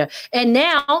 What's there. And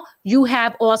now you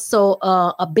have also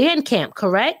a Bandcamp,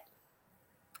 correct?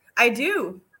 I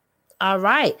do. All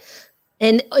right.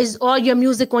 And is all your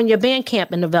music on your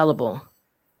Bandcamp and available?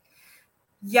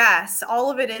 Yes, all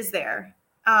of it is there.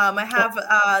 I have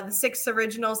the 6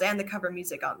 originals and the cover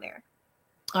music on there.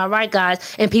 All right,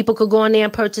 guys. And people could go on there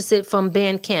and purchase it from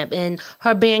Bandcamp. And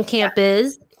her Bandcamp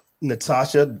is?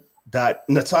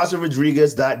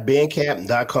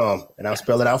 NatashaRodriguez.bandcamp.com. And I'll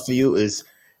spell it out for you. Is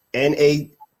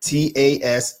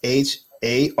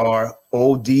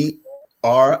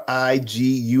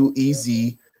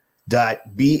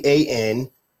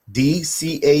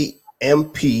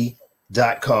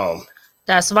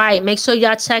That's right. Make sure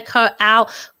y'all check her out.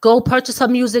 Go purchase her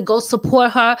music. Go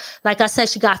support her. Like I said,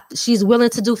 she's willing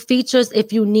to do features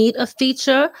if you need a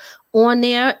feature on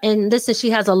there. And listen, she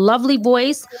has a lovely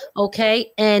voice.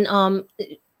 Okay. And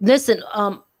listen,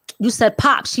 you said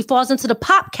pop. She falls into the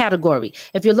pop category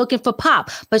if you're looking for pop.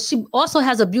 But she also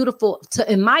has a beautiful,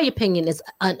 in my opinion, is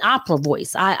an opera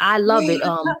voice. I love it.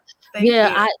 Thank you.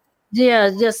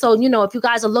 Yeah. So, if you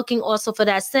guys are looking also for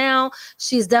that sound,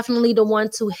 she's definitely the one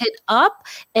to hit up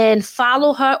and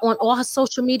follow her on all her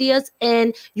social medias.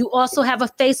 And you also have a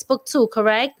Facebook too,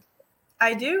 correct?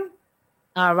 I do.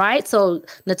 All right. So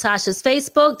Natasha's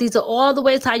Facebook, these are all the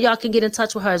ways how y'all can get in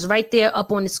touch with her. It's right there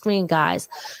up on the screen, guys.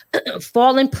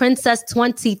 Fallen Princess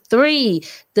 23.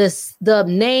 The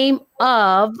name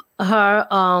of her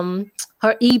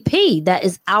EP that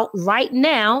is out right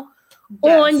now.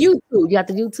 Yes. On YouTube. You got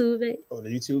the YouTube, eh? Oh, the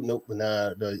YouTube? Nope.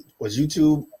 Was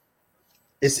YouTube?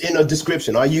 It's in the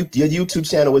description. Your YouTube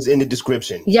channel is in the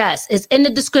description. Yes, it's in the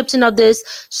description of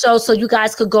this show, so you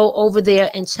guys could go over there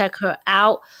and check her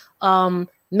out.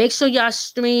 Make sure y'all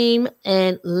stream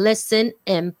and listen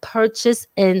and purchase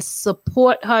and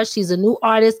support her. She's a new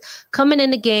artist coming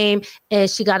in the game, and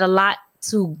she got a lot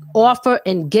to offer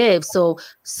and give. So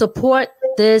support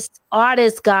this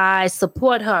artist, guys.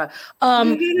 Support her.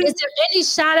 Is there any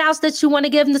shout outs that you want to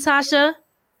give, Natasha?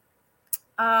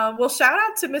 Well, shout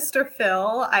out to Mr.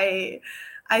 Phil. I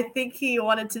think he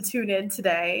wanted to tune in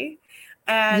today.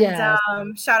 And yes.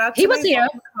 Shout out to my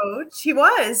coach. He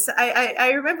was.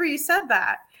 I remember you said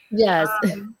that. Yes.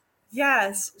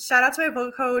 Yes. Shout out to my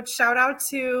vocal coach. Shout out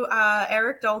to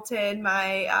Eric Dalton,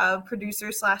 my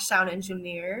producer / sound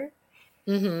engineer.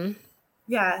 Mm-hmm.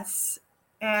 Yes.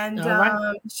 And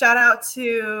shout out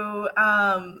to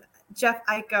Jeff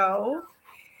Iko,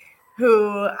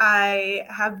 who I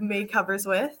have made covers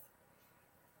with.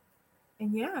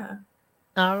 And yeah.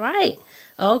 All right.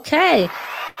 Okay.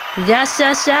 Yes.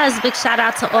 Big shout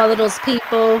out to all of those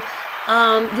people.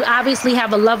 You obviously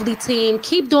have a lovely team.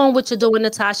 Keep doing what you're doing,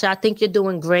 Natasha. I think you're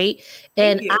doing great.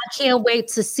 And I can't wait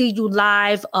to see you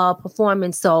live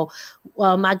performing. So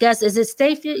I guess, is it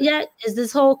safe yet? Is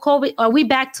this whole COVID? Are we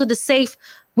back to the safe?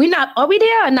 Are we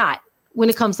there or not when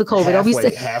it comes to COVID?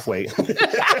 Halfway.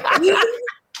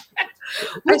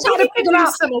 We're trying to figure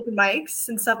out some open mics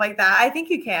and stuff like that. I think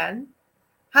you can.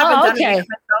 Haven't done it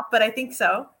myself, but I think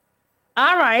so.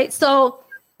 All right. So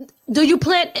do you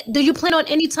plan on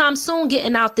anytime soon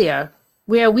getting out there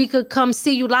where we could come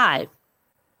see you live?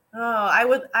 Oh, I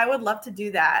would love to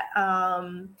do that.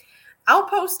 I'll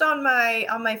post on my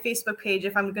Facebook page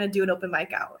if I'm going to do an open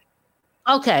mic out.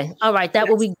 Okay. All right. That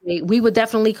would be great. We would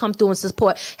definitely come through and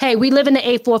support. Hey, we live in the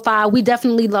 845. We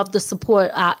definitely love to support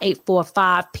our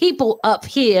 845 people up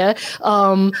here.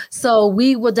 So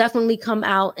we will definitely come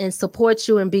out and support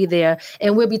you and be there.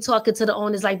 And we'll be talking to the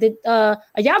owners like, are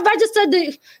y'all registered?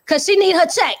 Because she need her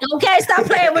check. Okay. Stop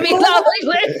playing with me. No,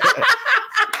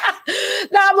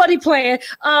 I'm only playing.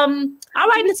 All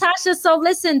right, Natasha. So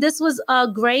listen, this was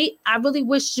great. I really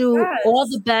wish you all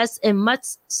the best and much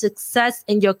success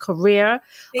in your career.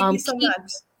 Thank you so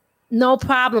much. No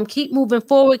problem. Keep moving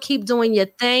forward. Keep doing your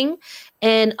thing.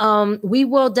 And we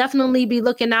will definitely be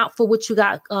looking out for what you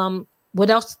got, what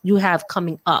else you have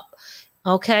coming up.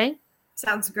 Okay?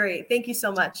 Sounds great. Thank you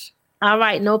so much. All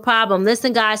right. No problem.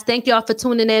 Listen, guys, thank you all for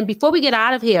tuning in. Before we get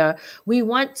out of here, we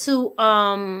want to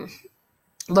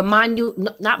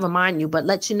not remind you, but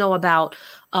let you know about,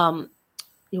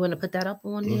 you want to put that up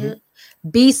on here?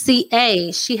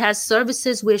 BCA. She has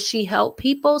services where she helps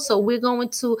people. So we're going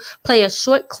to play a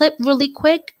short clip really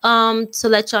quick to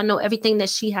let y'all know everything that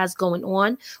she has going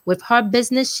on with her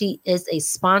business. She is a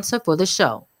sponsor for the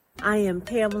show. I am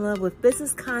Pamela with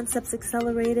Business Concepts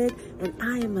Accelerated, and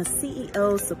I am a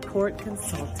CEO support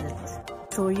consultant.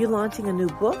 So are you launching a new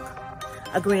book,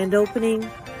 a grand opening,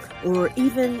 or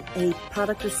even a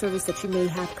product or service that you may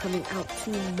have coming out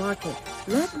to market?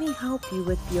 Let me help you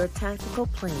with your tactical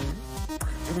plan.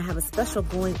 And I have a special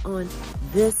going on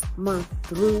this month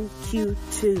through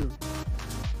Q2.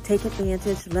 Take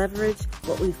advantage, leverage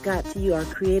what we've got to you. Our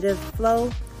creative flow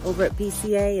over at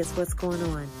BCA is what's going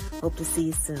on. Hope to see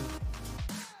you soon.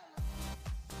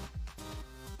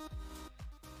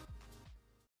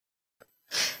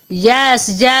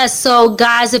 Yes. So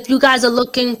guys, if you guys are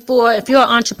looking for, if you're an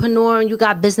entrepreneur and you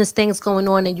got business things going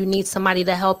on and you need somebody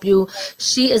to help you,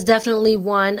 she is definitely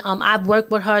one. I've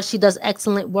worked with her. She does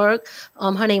excellent work.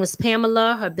 Her name is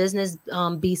Pamela. Her business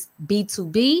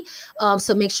B2B.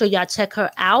 So make sure y'all check her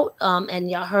out.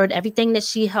 And y'all heard everything that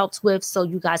she helps with, so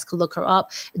you guys can look her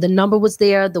up. The number was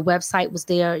there. The website was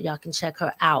there. Y'all can check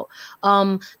her out.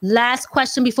 Last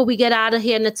question before we get out of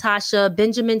here, Natasha.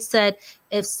 Benjamin said,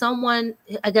 if someone,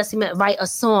 I guess he meant write a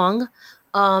song,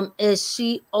 is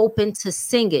she open to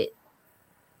sing it?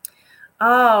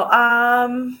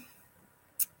 I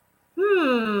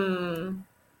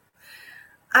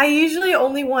usually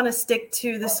only want to stick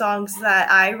to the songs that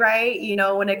I write,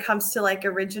 when it comes to like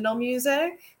original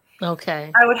music.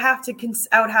 Okay. I would have to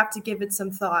give it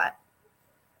some thought.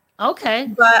 Okay.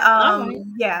 But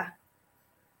yeah.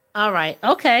 All right.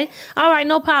 Okay. All right.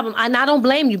 No problem. And I don't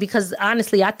blame you, because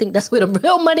honestly, I think that's where the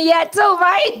real money at too,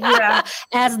 right? Yeah.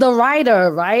 As the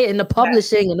writer, right? And the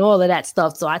publishing and all of that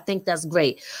stuff. So I think that's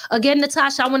great. Again,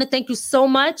 Natasha, I want to thank you so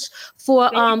much for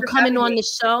coming on the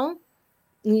show.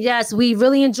 Yes, we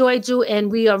really enjoyed you,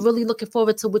 and we are really looking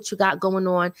forward to what you got going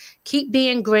on. Keep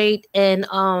being great, and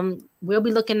we'll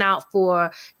be looking out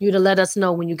for you to let us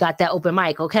know when you got that open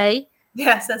mic, okay?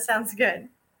 Yes, that sounds good.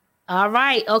 All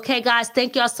right. Okay, guys.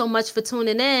 Thank y'all so much for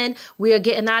tuning in. We are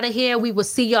getting out of here. We will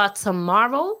see y'all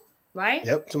tomorrow, right?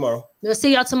 Yep, tomorrow. We'll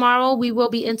see y'all tomorrow. We will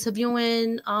be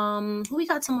interviewing. Who we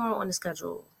got tomorrow on the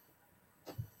schedule?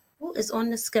 Who is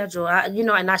on the schedule?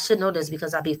 And I should know this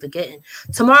because I'll be forgetting.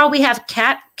 Tomorrow we have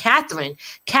Catherine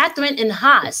and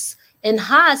Haas. And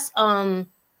Haas,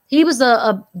 he was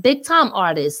a big time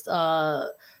artist.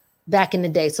 Back in the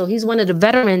day. So he's one of the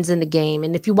veterans in the game.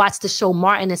 And if you watch the show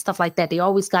Martin and stuff like that, they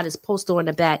always got his poster on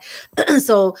the back.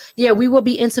 So yeah, we will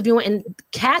be interviewing, and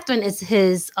Catherine is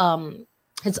his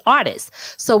artist.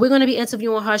 So we're going to be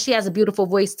interviewing her. She has a beautiful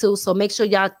voice too. So make sure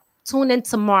y'all tune in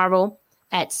tomorrow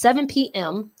at 7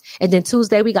 p.m. And then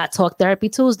Tuesday, we got Talk Therapy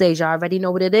Tuesdays. Y'all already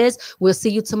know what it is. We'll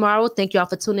see you tomorrow. Thank y'all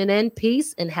for tuning in.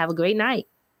 Peace and have a great night.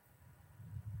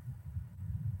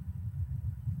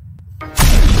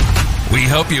 We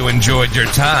hope you enjoyed your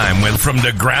time with From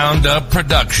the Ground Up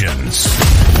Productions.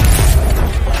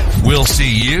 We'll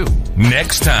see you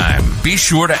next time. Be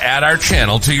sure to add our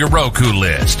channel to your Roku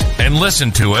list and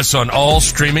listen to us on all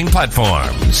streaming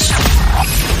platforms.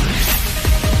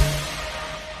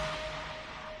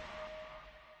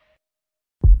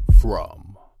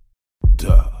 From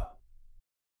the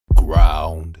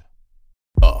ground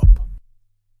up.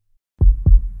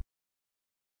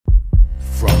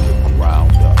 From the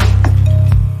ground up.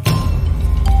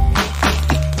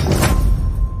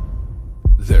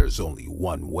 There's only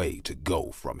one way to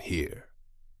go from here.